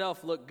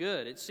themselves look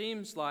good. It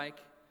seems like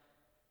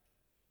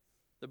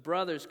the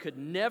brothers could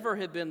never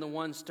have been the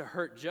ones to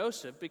hurt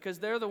Joseph because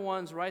they're the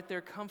ones right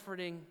there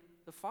comforting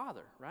the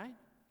Father, right?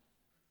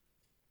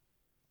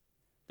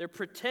 They're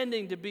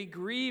pretending to be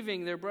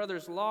grieving their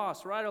brother's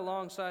loss right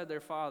alongside their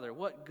father.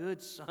 What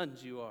good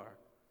sons you are.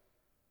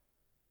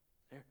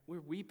 We're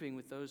weeping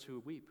with those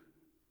who weep.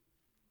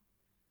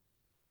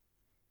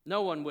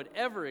 No one would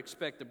ever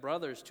expect the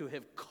brothers to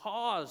have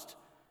caused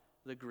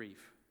the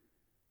grief,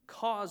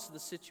 caused the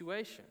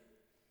situation.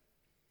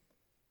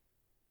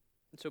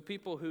 And so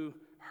people who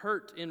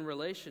hurt in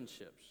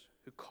relationships,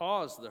 who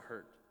cause the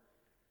hurt,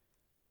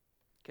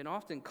 can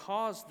often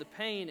cause the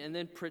pain and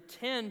then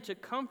pretend to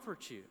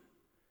comfort you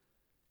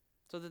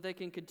so that they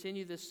can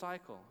continue this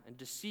cycle and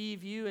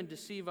deceive you and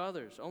deceive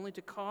others, only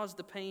to cause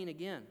the pain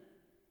again.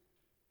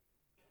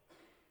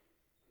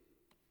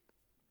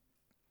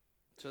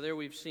 So there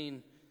we've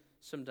seen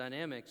some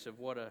dynamics of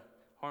what a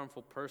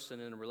harmful person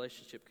in a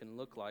relationship can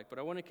look like. But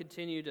I want to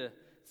continue to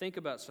think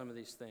about some of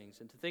these things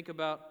and to think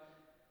about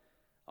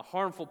a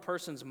harmful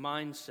person's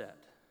mindset.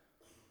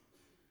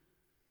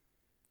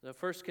 Now,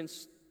 first,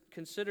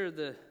 consider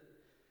the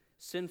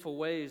sinful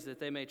ways that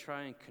they may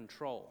try and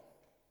control.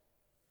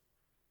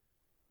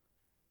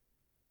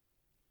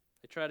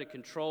 They try to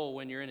control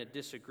when you're in a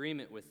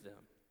disagreement with them.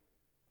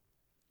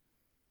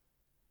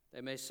 They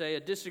may say, a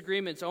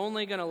disagreement's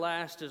only going to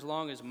last as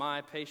long as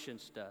my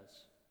patience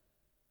does.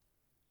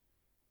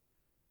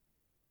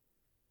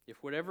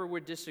 If whatever we're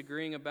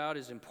disagreeing about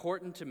is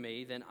important to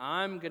me, then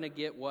I'm going to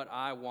get what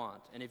I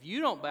want. And if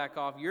you don't back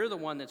off, you're the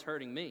one that's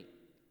hurting me.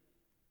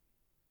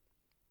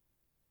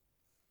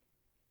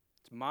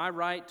 It's my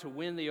right to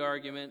win the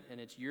argument, and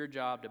it's your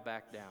job to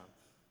back down.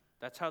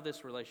 That's how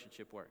this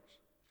relationship works.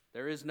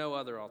 There is no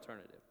other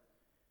alternative.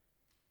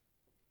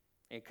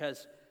 And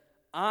because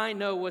I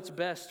know what's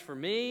best for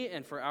me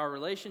and for our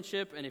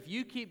relationship, and if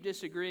you keep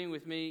disagreeing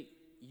with me,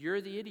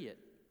 you're the idiot.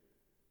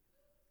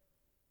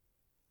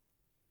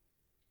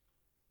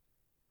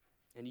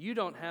 And you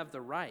don't have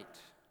the right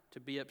to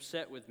be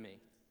upset with me.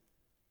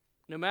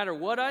 No matter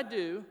what I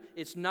do,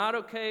 it's not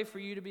okay for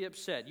you to be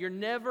upset. You're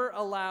never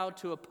allowed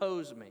to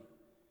oppose me.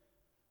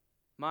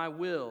 My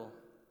will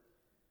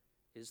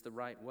is the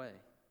right way.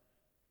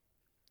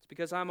 It's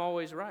because I'm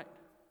always right.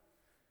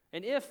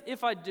 And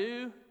if I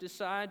do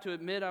decide to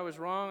admit I was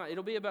wrong,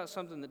 it'll be about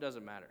something that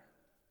doesn't matter.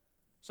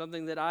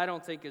 Something that I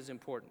don't think is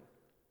important.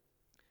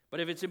 But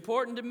if it's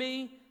important to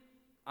me,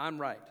 I'm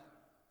right.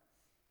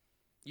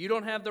 You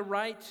don't have the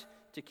right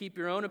to keep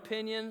your own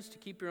opinions, to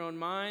keep your own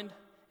mind.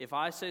 If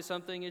I say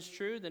something is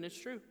true, then it's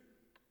true.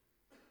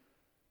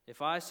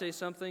 If I say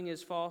something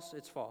is false,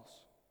 it's false.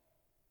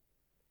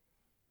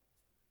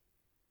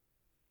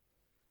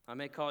 I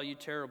may call you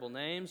terrible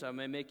names. I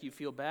may make you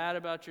feel bad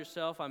about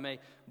yourself. I may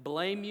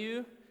blame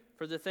you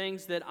for the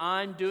things that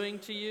I'm doing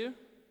to you.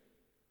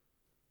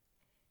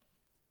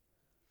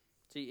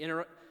 See,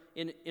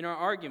 in our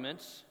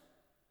arguments,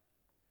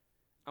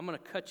 I'm going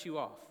to cut you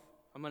off.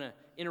 I'm going to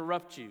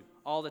interrupt you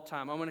all the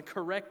time. I'm going to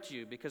correct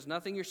you because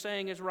nothing you're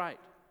saying is right.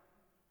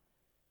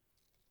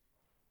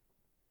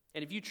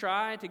 And if you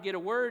try to get a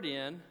word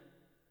in,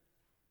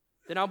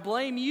 then I'll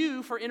blame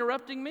you for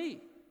interrupting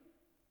me.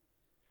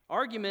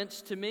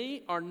 Arguments, to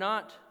me, are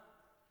not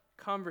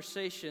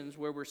conversations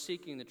where we're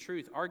seeking the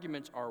truth.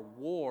 Arguments are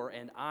war,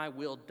 and I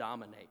will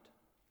dominate.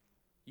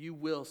 You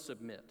will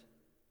submit.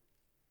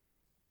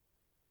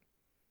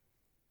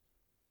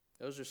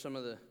 Those are some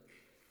of the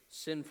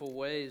sinful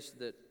ways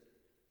that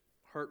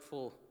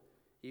hurtful,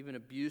 even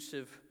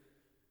abusive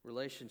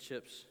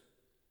relationships,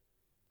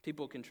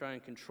 people can try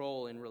and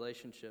control in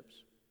relationships.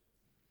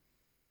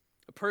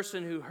 A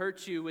person who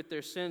hurts you with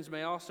their sins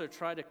may also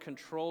try to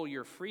control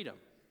your freedom.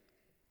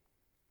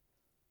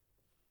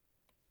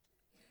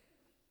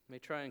 May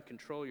try and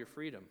control your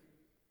freedom.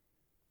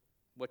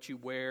 What you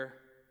wear,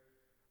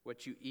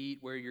 what you eat,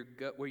 where you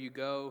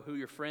go, who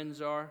your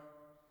friends are.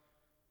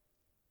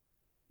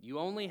 You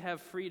only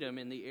have freedom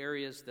in the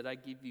areas that I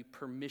give you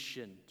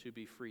permission to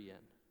be free in,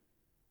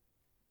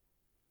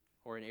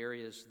 or in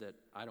areas that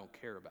I don't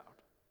care about.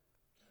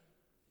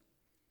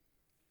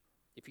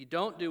 If you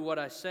don't do what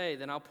I say,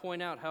 then I'll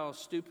point out how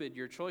stupid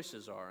your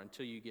choices are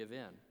until you give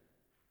in.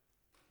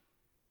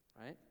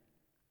 Right?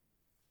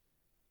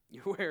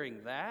 You're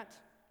wearing that?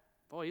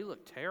 Boy, you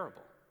look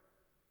terrible.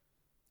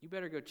 You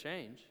better go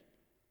change.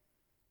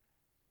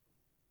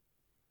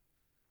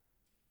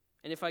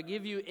 And if I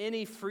give you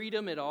any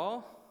freedom at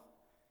all,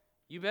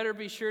 you better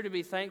be sure to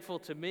be thankful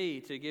to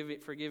me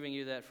for giving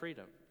you that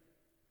freedom.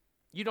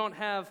 You don't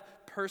have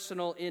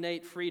personal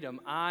innate freedom.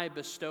 I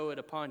bestow it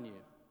upon you.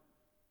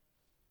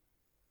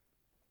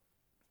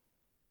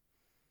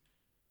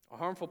 A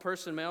harmful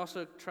person may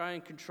also try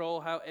and control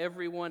how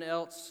everyone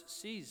else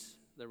sees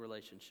the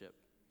relationship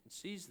and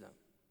sees them.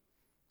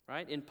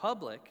 Right? In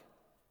public,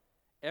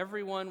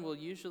 everyone will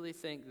usually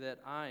think that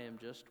I am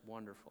just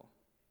wonderful.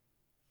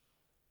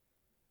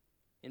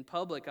 In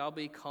public, I'll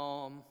be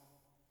calm.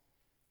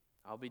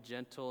 I'll be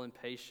gentle and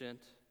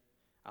patient.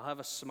 I'll have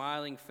a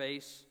smiling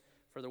face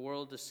for the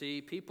world to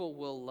see. People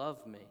will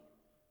love me.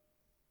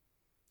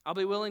 I'll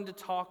be willing to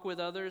talk with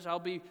others. I'll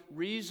be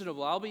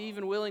reasonable. I'll be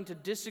even willing to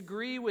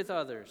disagree with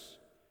others,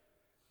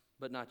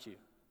 but not you.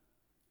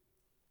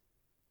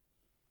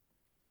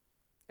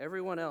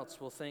 everyone else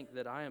will think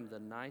that I am the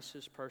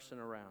nicest person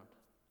around.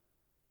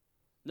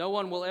 No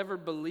one will ever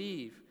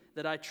believe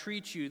that I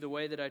treat you the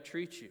way that I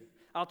treat you.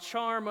 I'll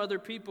charm other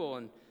people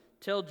and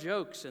tell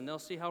jokes, and they'll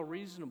see how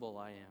reasonable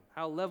I am,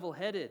 how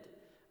level-headed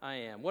I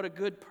am, what a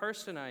good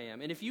person I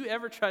am. And if you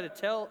ever try to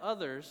tell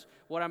others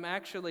what I'm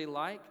actually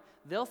like,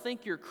 they'll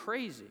think you're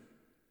crazy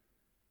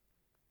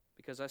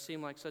because I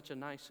seem like such a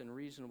nice and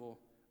reasonable,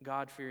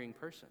 God-fearing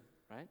person,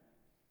 right?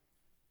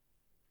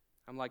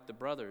 I'm like the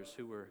brothers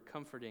who were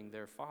comforting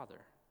their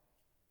father.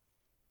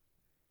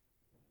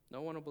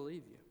 No one will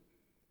believe you.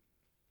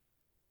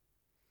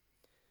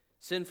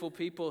 Sinful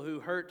people who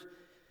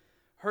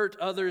hurt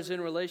others in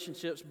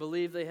relationships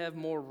believe they have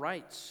more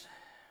rights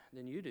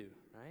than you do,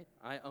 right?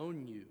 I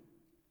own you.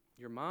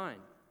 You're mine.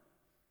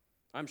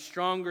 I'm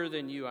stronger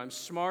than you. I'm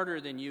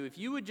smarter than you. If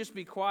you would just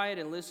be quiet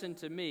and listen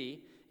to me,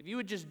 if you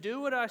would just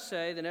do what I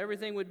say, then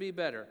everything would be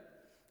better.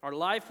 Our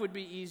life would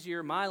be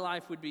easier. My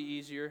life would be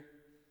easier.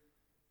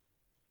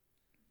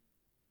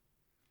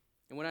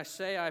 And when I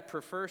say I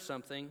prefer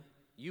something,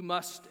 you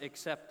must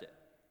accept it,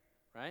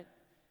 right?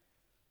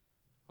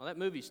 Well, that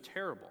movie's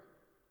terrible.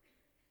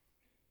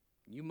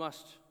 You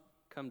must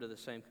come to the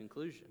same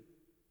conclusion.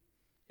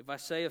 If I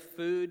say a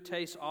food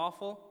tastes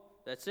awful,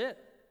 that's it.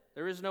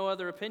 There is no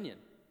other opinion.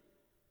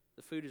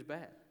 The food is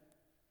bad.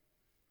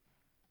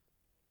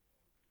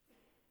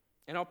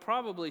 And I'll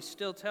probably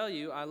still tell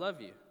you I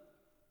love you,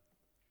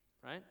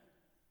 right?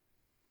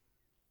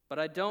 But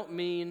I don't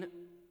mean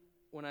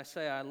when I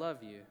say I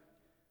love you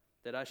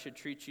that I should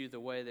treat you the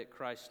way that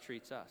Christ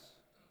treats us.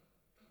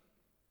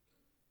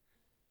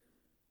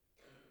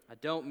 I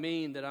don't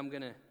mean that I'm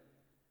going to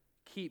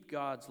keep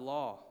God's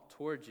law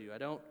towards you. I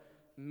don't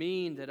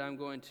mean that I'm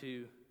going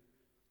to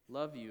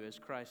love you as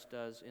Christ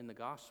does in the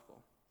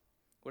gospel.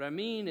 What I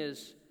mean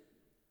is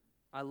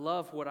I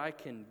love what I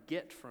can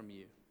get from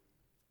you.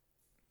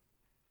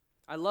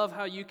 I love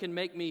how you can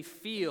make me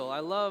feel. I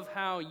love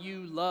how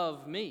you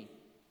love me.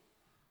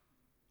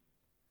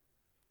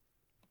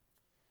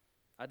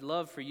 I'd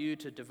love for you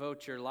to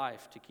devote your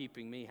life to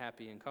keeping me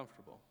happy and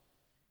comfortable.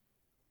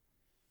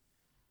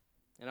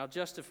 And I'll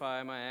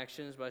justify my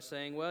actions by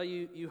saying, well,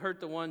 you hurt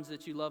the ones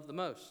that you love the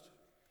most.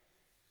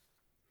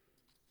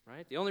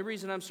 Right? The only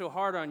reason I'm so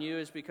hard on you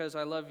is because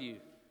I love you,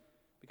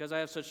 because I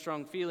have such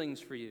strong feelings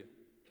for you.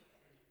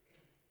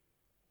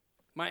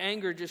 My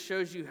anger just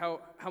shows you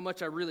how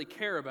much I really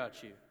care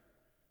about you.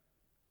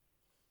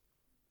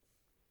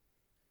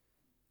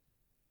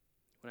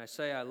 When I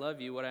say I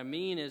love you, what I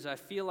mean is I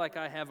feel like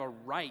I have a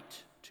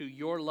right to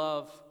your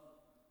love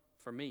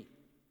for me.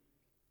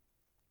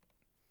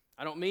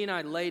 I don't mean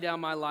I lay down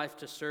my life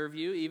to serve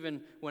you,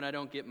 even when I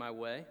don't get my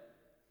way.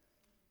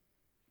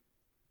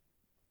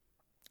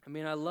 I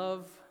mean, I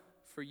love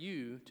for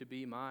you to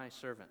be my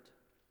servant.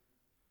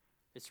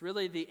 It's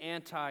really the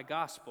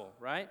anti-gospel,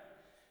 right?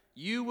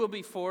 You will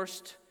be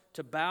forced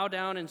to bow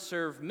down and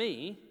serve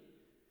me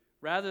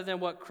rather than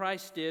what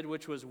Christ did,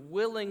 which was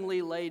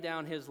willingly lay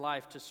down his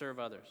life to serve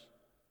others.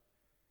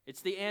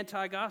 It's the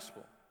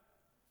anti-gospel.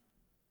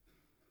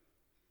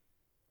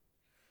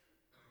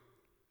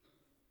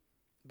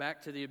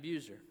 Back to the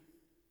abuser.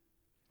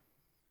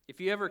 If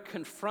you ever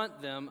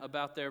confront them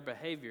about their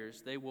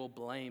behaviors, they will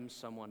blame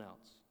someone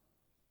else.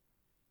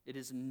 It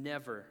is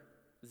never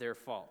their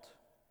fault.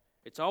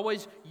 It's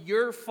always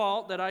your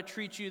fault that I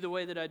treat you the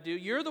way that I do.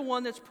 You're the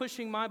one that's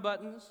pushing my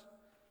buttons.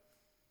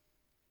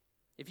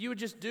 If you would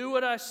just do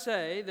what I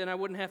say, then I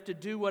wouldn't have to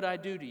do what I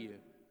do to you.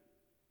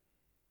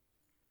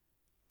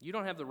 You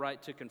don't have the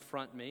right to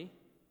confront me,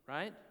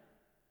 right?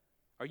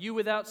 Are you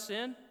without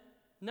sin?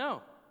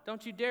 No.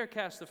 Don't you dare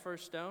cast the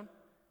first stone.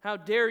 How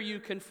dare you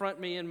confront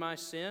me in my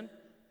sin?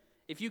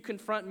 If you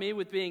confront me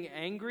with being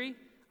angry,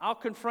 I'll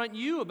confront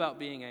you about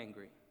being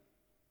angry.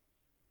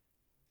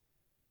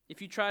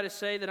 If you try to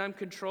say that I'm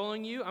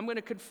controlling you, I'm going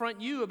to confront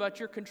you about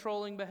your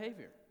controlling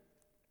behavior.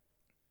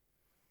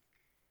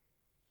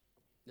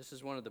 This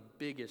is one of the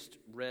biggest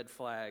red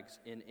flags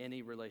in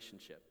any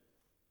relationship.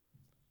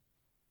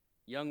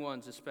 Young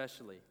ones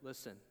especially,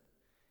 listen.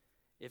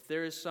 If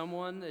there is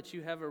someone that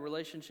you have a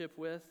relationship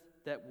with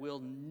that will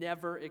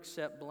never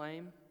accept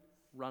blame,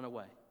 run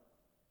away.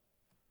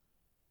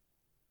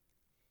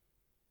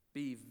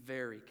 Be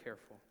very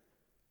careful.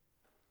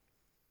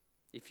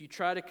 If you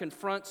try to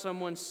confront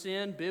someone's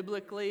sin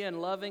biblically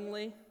and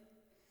lovingly,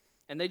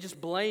 and they just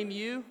blame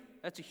you,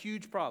 that's a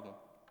huge problem.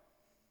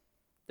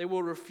 They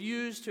will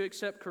refuse to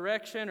accept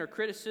correction or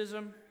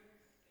criticism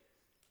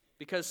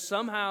because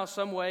somehow,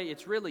 some way,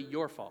 it's really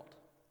your fault.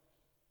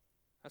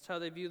 That's how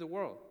they view the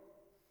world.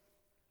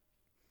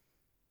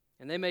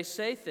 And they may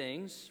say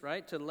things,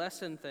 right, to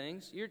lessen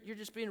things. You're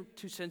just being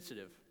too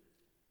sensitive.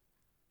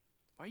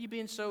 Why are you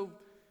being so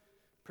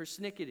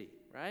persnickety,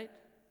 right?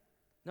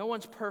 No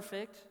one's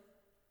perfect.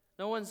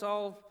 No one's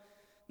all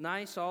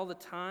nice all the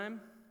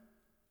time.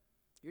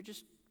 You're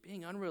just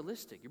being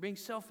unrealistic. You're being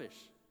selfish,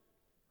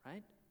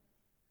 right?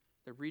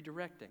 They're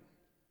redirecting.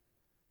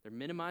 They're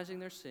minimizing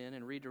their sin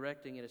and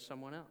redirecting it to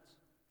someone else.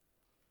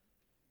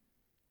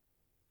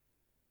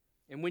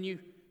 And when you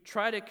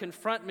try to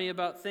confront me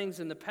about things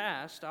in the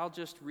past, I'll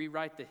just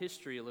rewrite the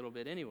history a little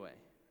bit anyway,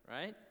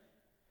 right?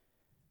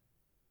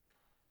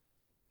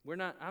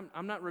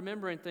 I'm not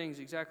remembering things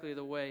exactly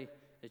the way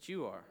that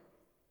you are.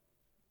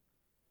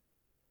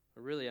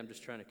 Or really, I'm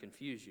just trying to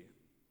confuse you.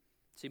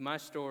 See, my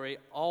story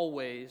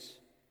always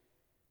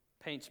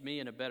paints me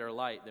in a better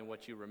light than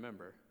what you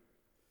remember.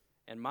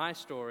 And my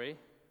story,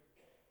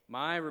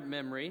 my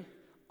memory,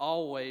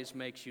 always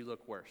makes you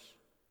look worse.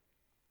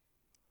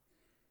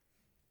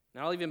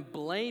 And I'll even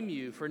blame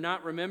you for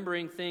not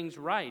remembering things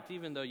right,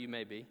 even though you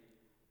may be.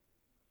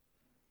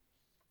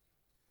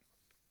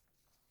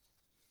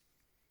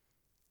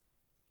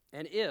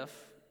 And if,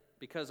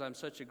 because I'm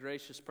such a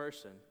gracious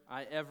person,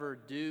 I ever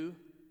do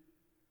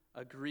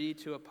agree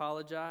to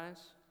apologize,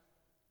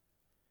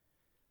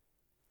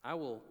 I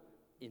will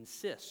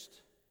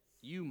insist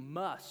you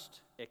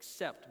must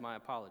accept my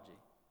apology.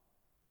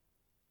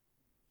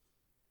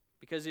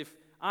 Because if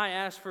I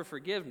ask for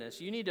forgiveness,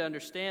 you need to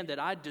understand that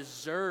I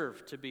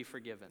deserve to be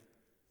forgiven.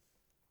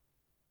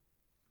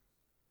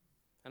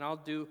 And I'll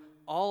do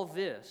all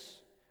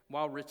this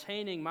while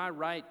retaining my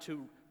right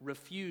to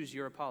refuse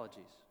your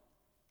apologies.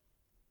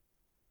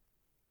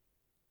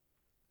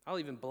 I'll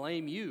even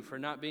blame you for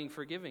not being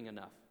forgiving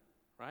enough,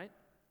 right?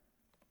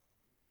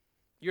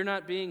 You're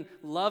not being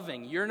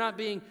loving. You're not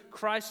being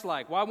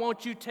Christ-like. Why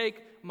won't you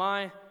take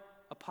my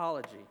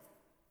apology?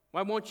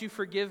 Why won't you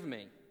forgive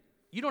me?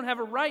 You don't have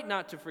a right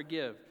not to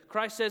forgive.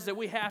 Christ says that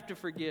we have to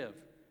forgive.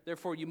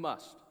 Therefore, you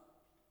must.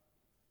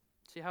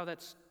 See how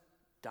that's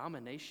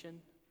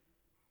domination?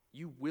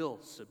 You will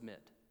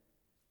submit.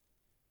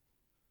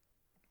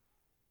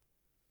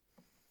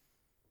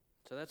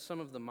 So that's some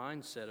of the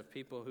mindset of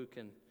people who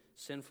can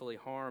sinfully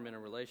harm in a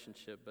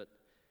relationship. But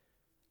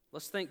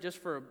let's think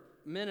just for a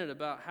minute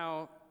about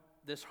how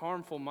this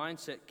harmful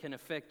mindset can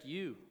affect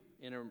you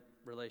in a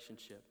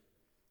relationship.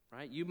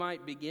 Right? You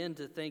might begin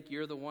to think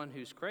you're the one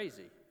who's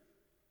crazy.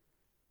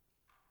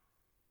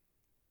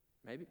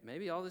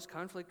 Maybe all this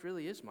conflict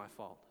really is my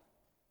fault.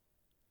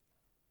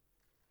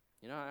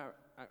 You know,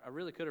 I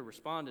really could have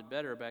responded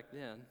better back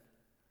then.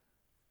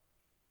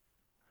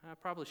 I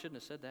probably shouldn't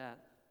have said that.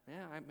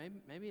 Yeah,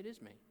 maybe it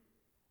is me.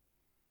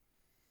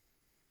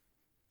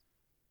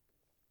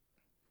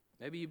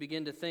 Maybe you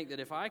begin to think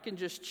that if I can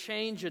just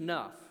change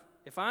enough,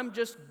 if I'm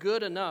just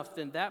good enough,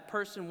 then that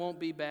person won't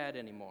be bad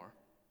anymore.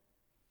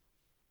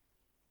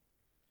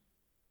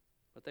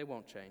 But they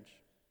won't change.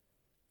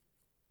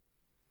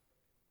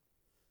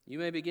 You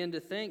may begin to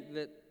think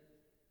that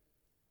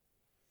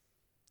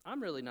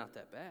I'm really not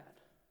that bad.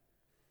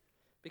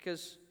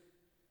 Because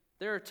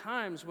there are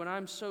times when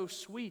I'm so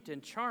sweet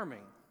and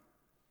charming,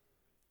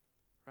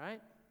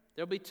 right?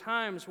 There'll be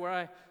times where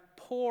I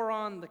pour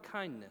on the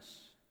kindness,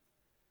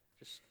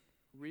 just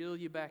reel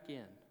you back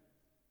in.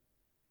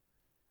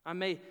 I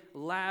may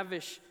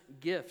lavish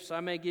gifts. I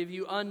may give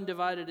you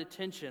undivided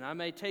attention. I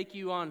may take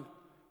you on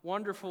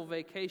wonderful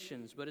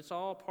vacations, but it's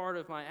all part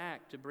of my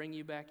act to bring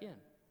you back in,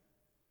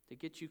 to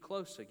get you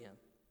close again.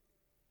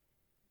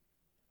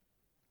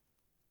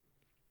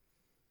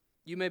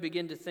 You may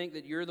begin to think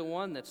that you're the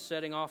one that's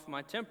setting off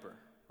my temper,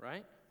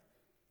 right?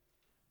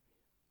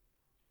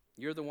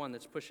 You're the one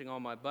that's pushing all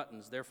my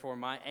buttons. Therefore,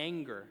 my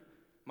anger,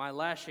 my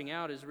lashing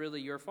out is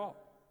really your fault.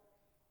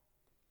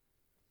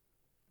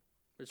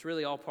 It's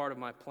really all part of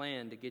my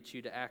plan to get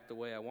you to act the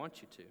way I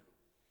want you to.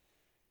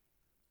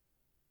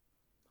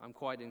 I'm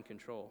quite in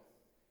control.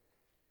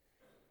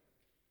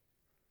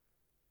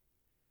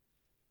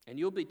 And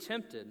you'll be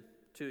tempted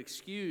to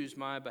excuse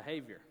my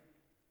behavior.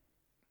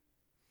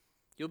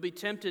 You'll be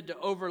tempted to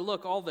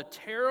overlook all the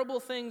terrible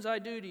things I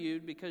do to you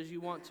because you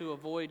want to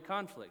avoid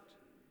conflict.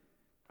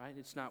 Right?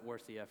 It's not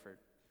worth the effort.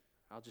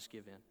 I'll just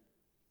give in.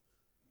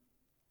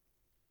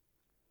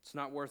 It's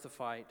not worth a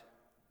fight.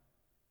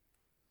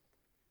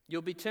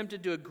 You'll be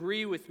tempted to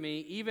agree with me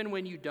even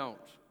when you don't.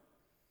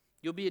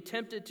 You'll be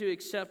tempted to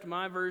accept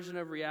my version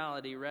of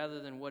reality rather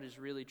than what is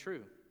really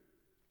true.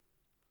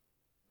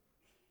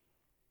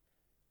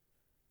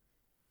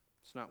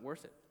 It's not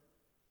worth it.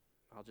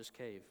 I'll just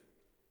cave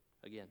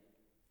again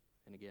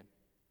and again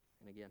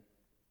and again.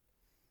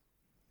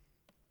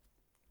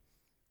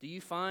 Do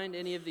you find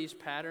any of these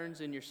patterns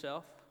in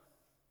yourself?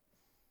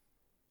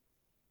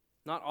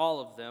 Not all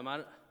of them.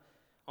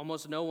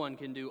 Almost no one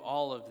can do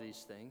all of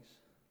these things.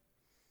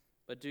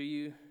 But do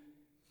you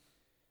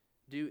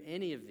do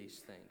any of these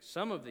things,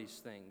 some of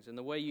these things, in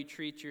the way you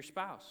treat your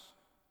spouse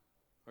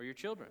or your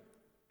children,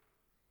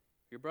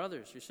 your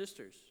brothers, your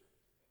sisters,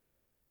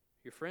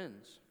 your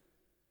friends?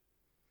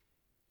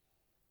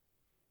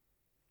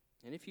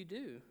 And if you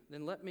do,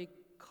 then let me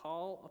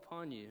call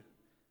upon you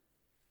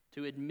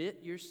to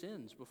admit your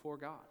sins before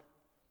God.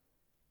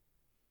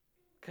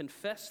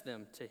 Confess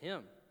them to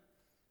Him.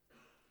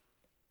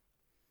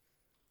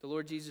 The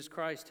Lord Jesus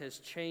Christ has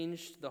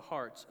changed the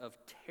hearts of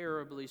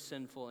terribly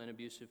sinful and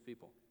abusive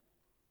people.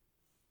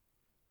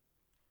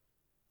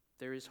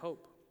 There is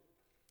hope.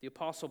 The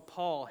Apostle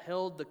Paul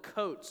held the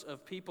coats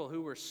of people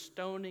who were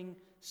stoning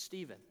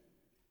Stephen.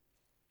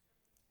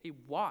 He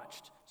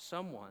watched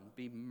someone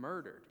be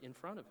murdered in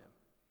front of him.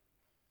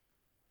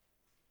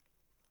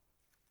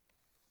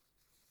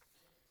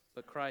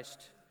 but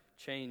Christ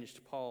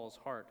changed Paul's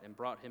heart and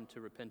brought him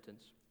to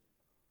repentance.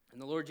 And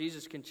the Lord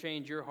Jesus can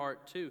change your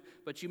heart too,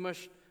 but you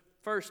must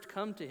first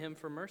come to him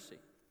for mercy.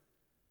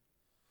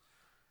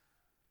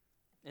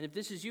 And if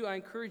this is you, I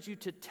encourage you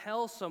to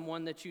tell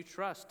someone that you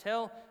trust.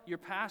 Tell your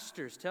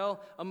pastors. Tell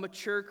a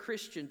mature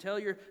Christian. Tell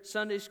your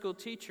Sunday school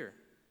teacher.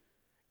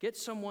 Get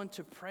someone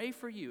to pray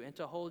for you and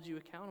to hold you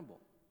accountable.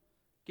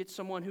 Get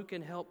someone who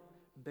can help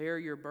bear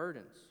your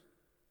burdens.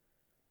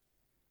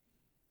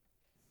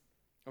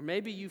 Or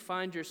maybe you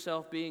find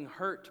yourself being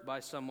hurt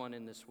by someone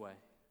in this way.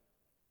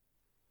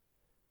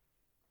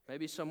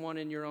 Maybe someone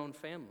in your own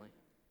family.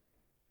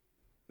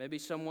 Maybe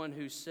someone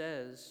who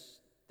says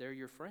they're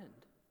your friend.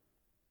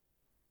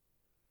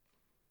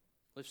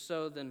 If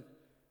so, then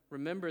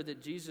remember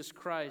that Jesus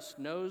Christ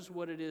knows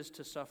what it is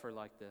to suffer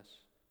like this.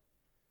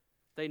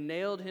 They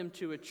nailed him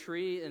to a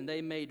tree and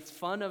they made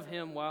fun of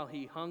him while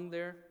he hung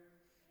there.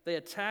 They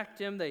attacked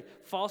him. They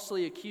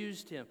falsely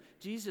accused him.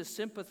 Jesus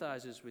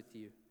sympathizes with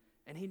you,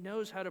 and he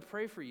knows how to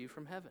pray for you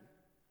from heaven.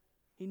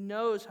 He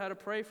knows how to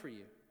pray for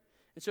you.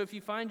 And so if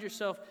you find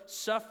yourself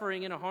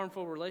suffering in a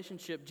harmful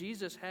relationship,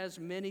 Jesus has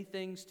many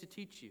things to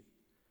teach you.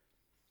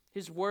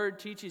 His word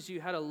teaches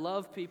you how to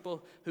love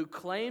people who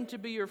claim to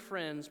be your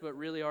friends but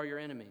really are your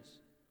enemies.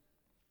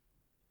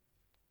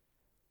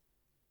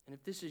 And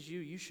if this is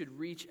you, you should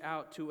reach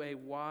out to a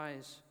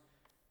wise,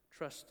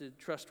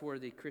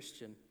 trustworthy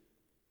Christian.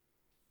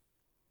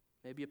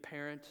 Maybe a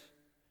parent,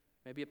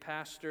 maybe a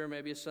pastor,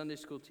 maybe a Sunday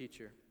school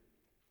teacher.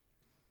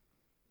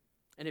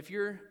 And if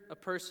you're a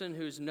person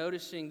who's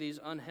noticing these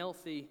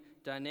unhealthy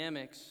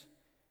dynamics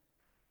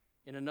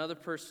in another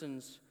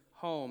person's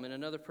home, in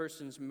another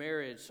person's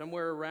marriage,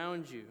 somewhere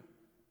around you,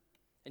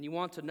 and you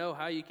want to know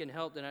how you can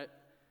help, then I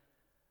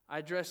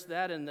address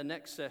that in the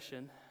next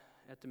session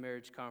at the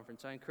marriage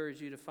conference. I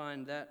encourage you to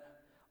find that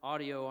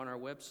audio on our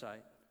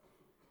website,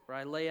 where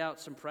I lay out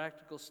some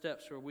practical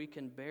steps where we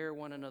can bear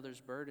one another's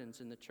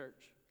burdens in the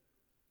church.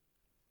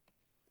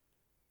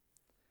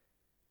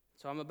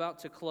 So I'm about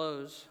to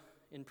close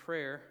in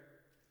prayer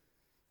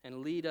and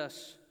lead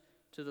us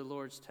to the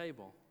Lord's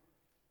table.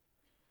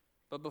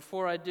 But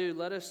before I do,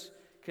 let us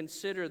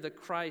consider the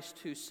Christ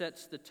who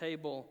sets the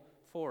table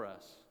for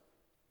us.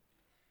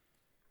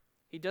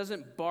 He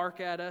doesn't bark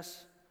at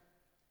us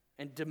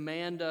and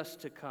demand us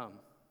to come.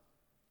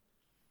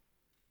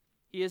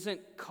 He isn't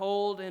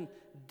cold and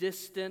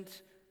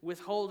distant,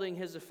 withholding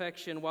his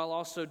affection while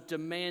also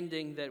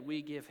demanding that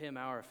we give him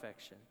our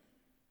affection.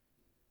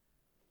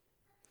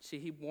 See,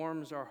 he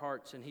warms our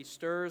hearts and he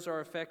stirs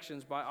our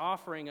affections by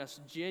offering us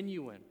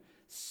genuine,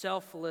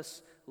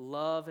 selfless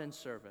love and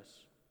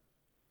service.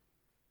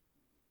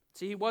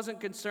 See, he wasn't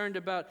concerned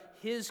about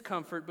his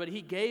comfort, but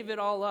he gave it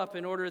all up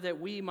in order that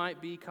we might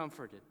be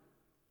comforted.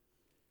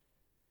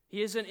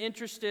 He isn't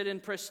interested in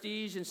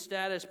prestige and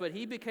status, but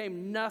he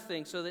became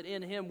nothing so that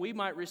in him we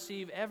might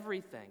receive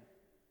everything.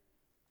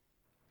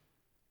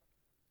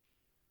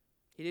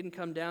 He didn't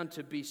come down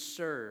to be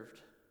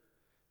served,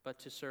 but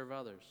to serve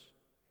others.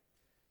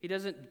 He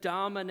doesn't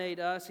dominate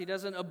us. He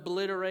doesn't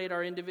obliterate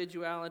our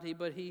individuality,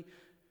 but he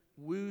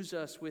woos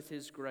us with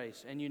his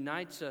grace and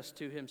unites us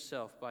to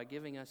himself by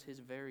giving us his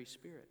very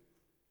Spirit.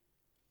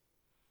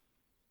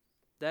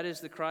 That is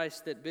the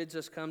Christ that bids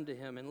us come to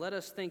him, and let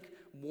us think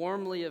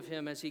warmly of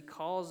him as he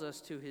calls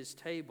us to his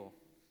table,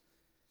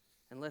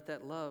 and let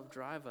that love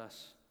drive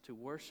us to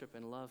worship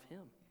and love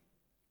him.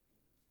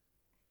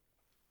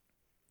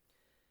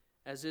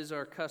 As is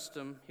our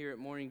custom here at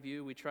Morning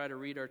View, we try to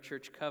read our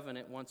church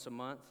covenant once a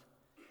month,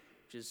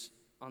 which is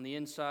on the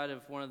inside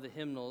of one of the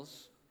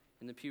hymnals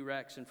in the pew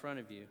racks in front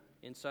of you,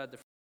 inside the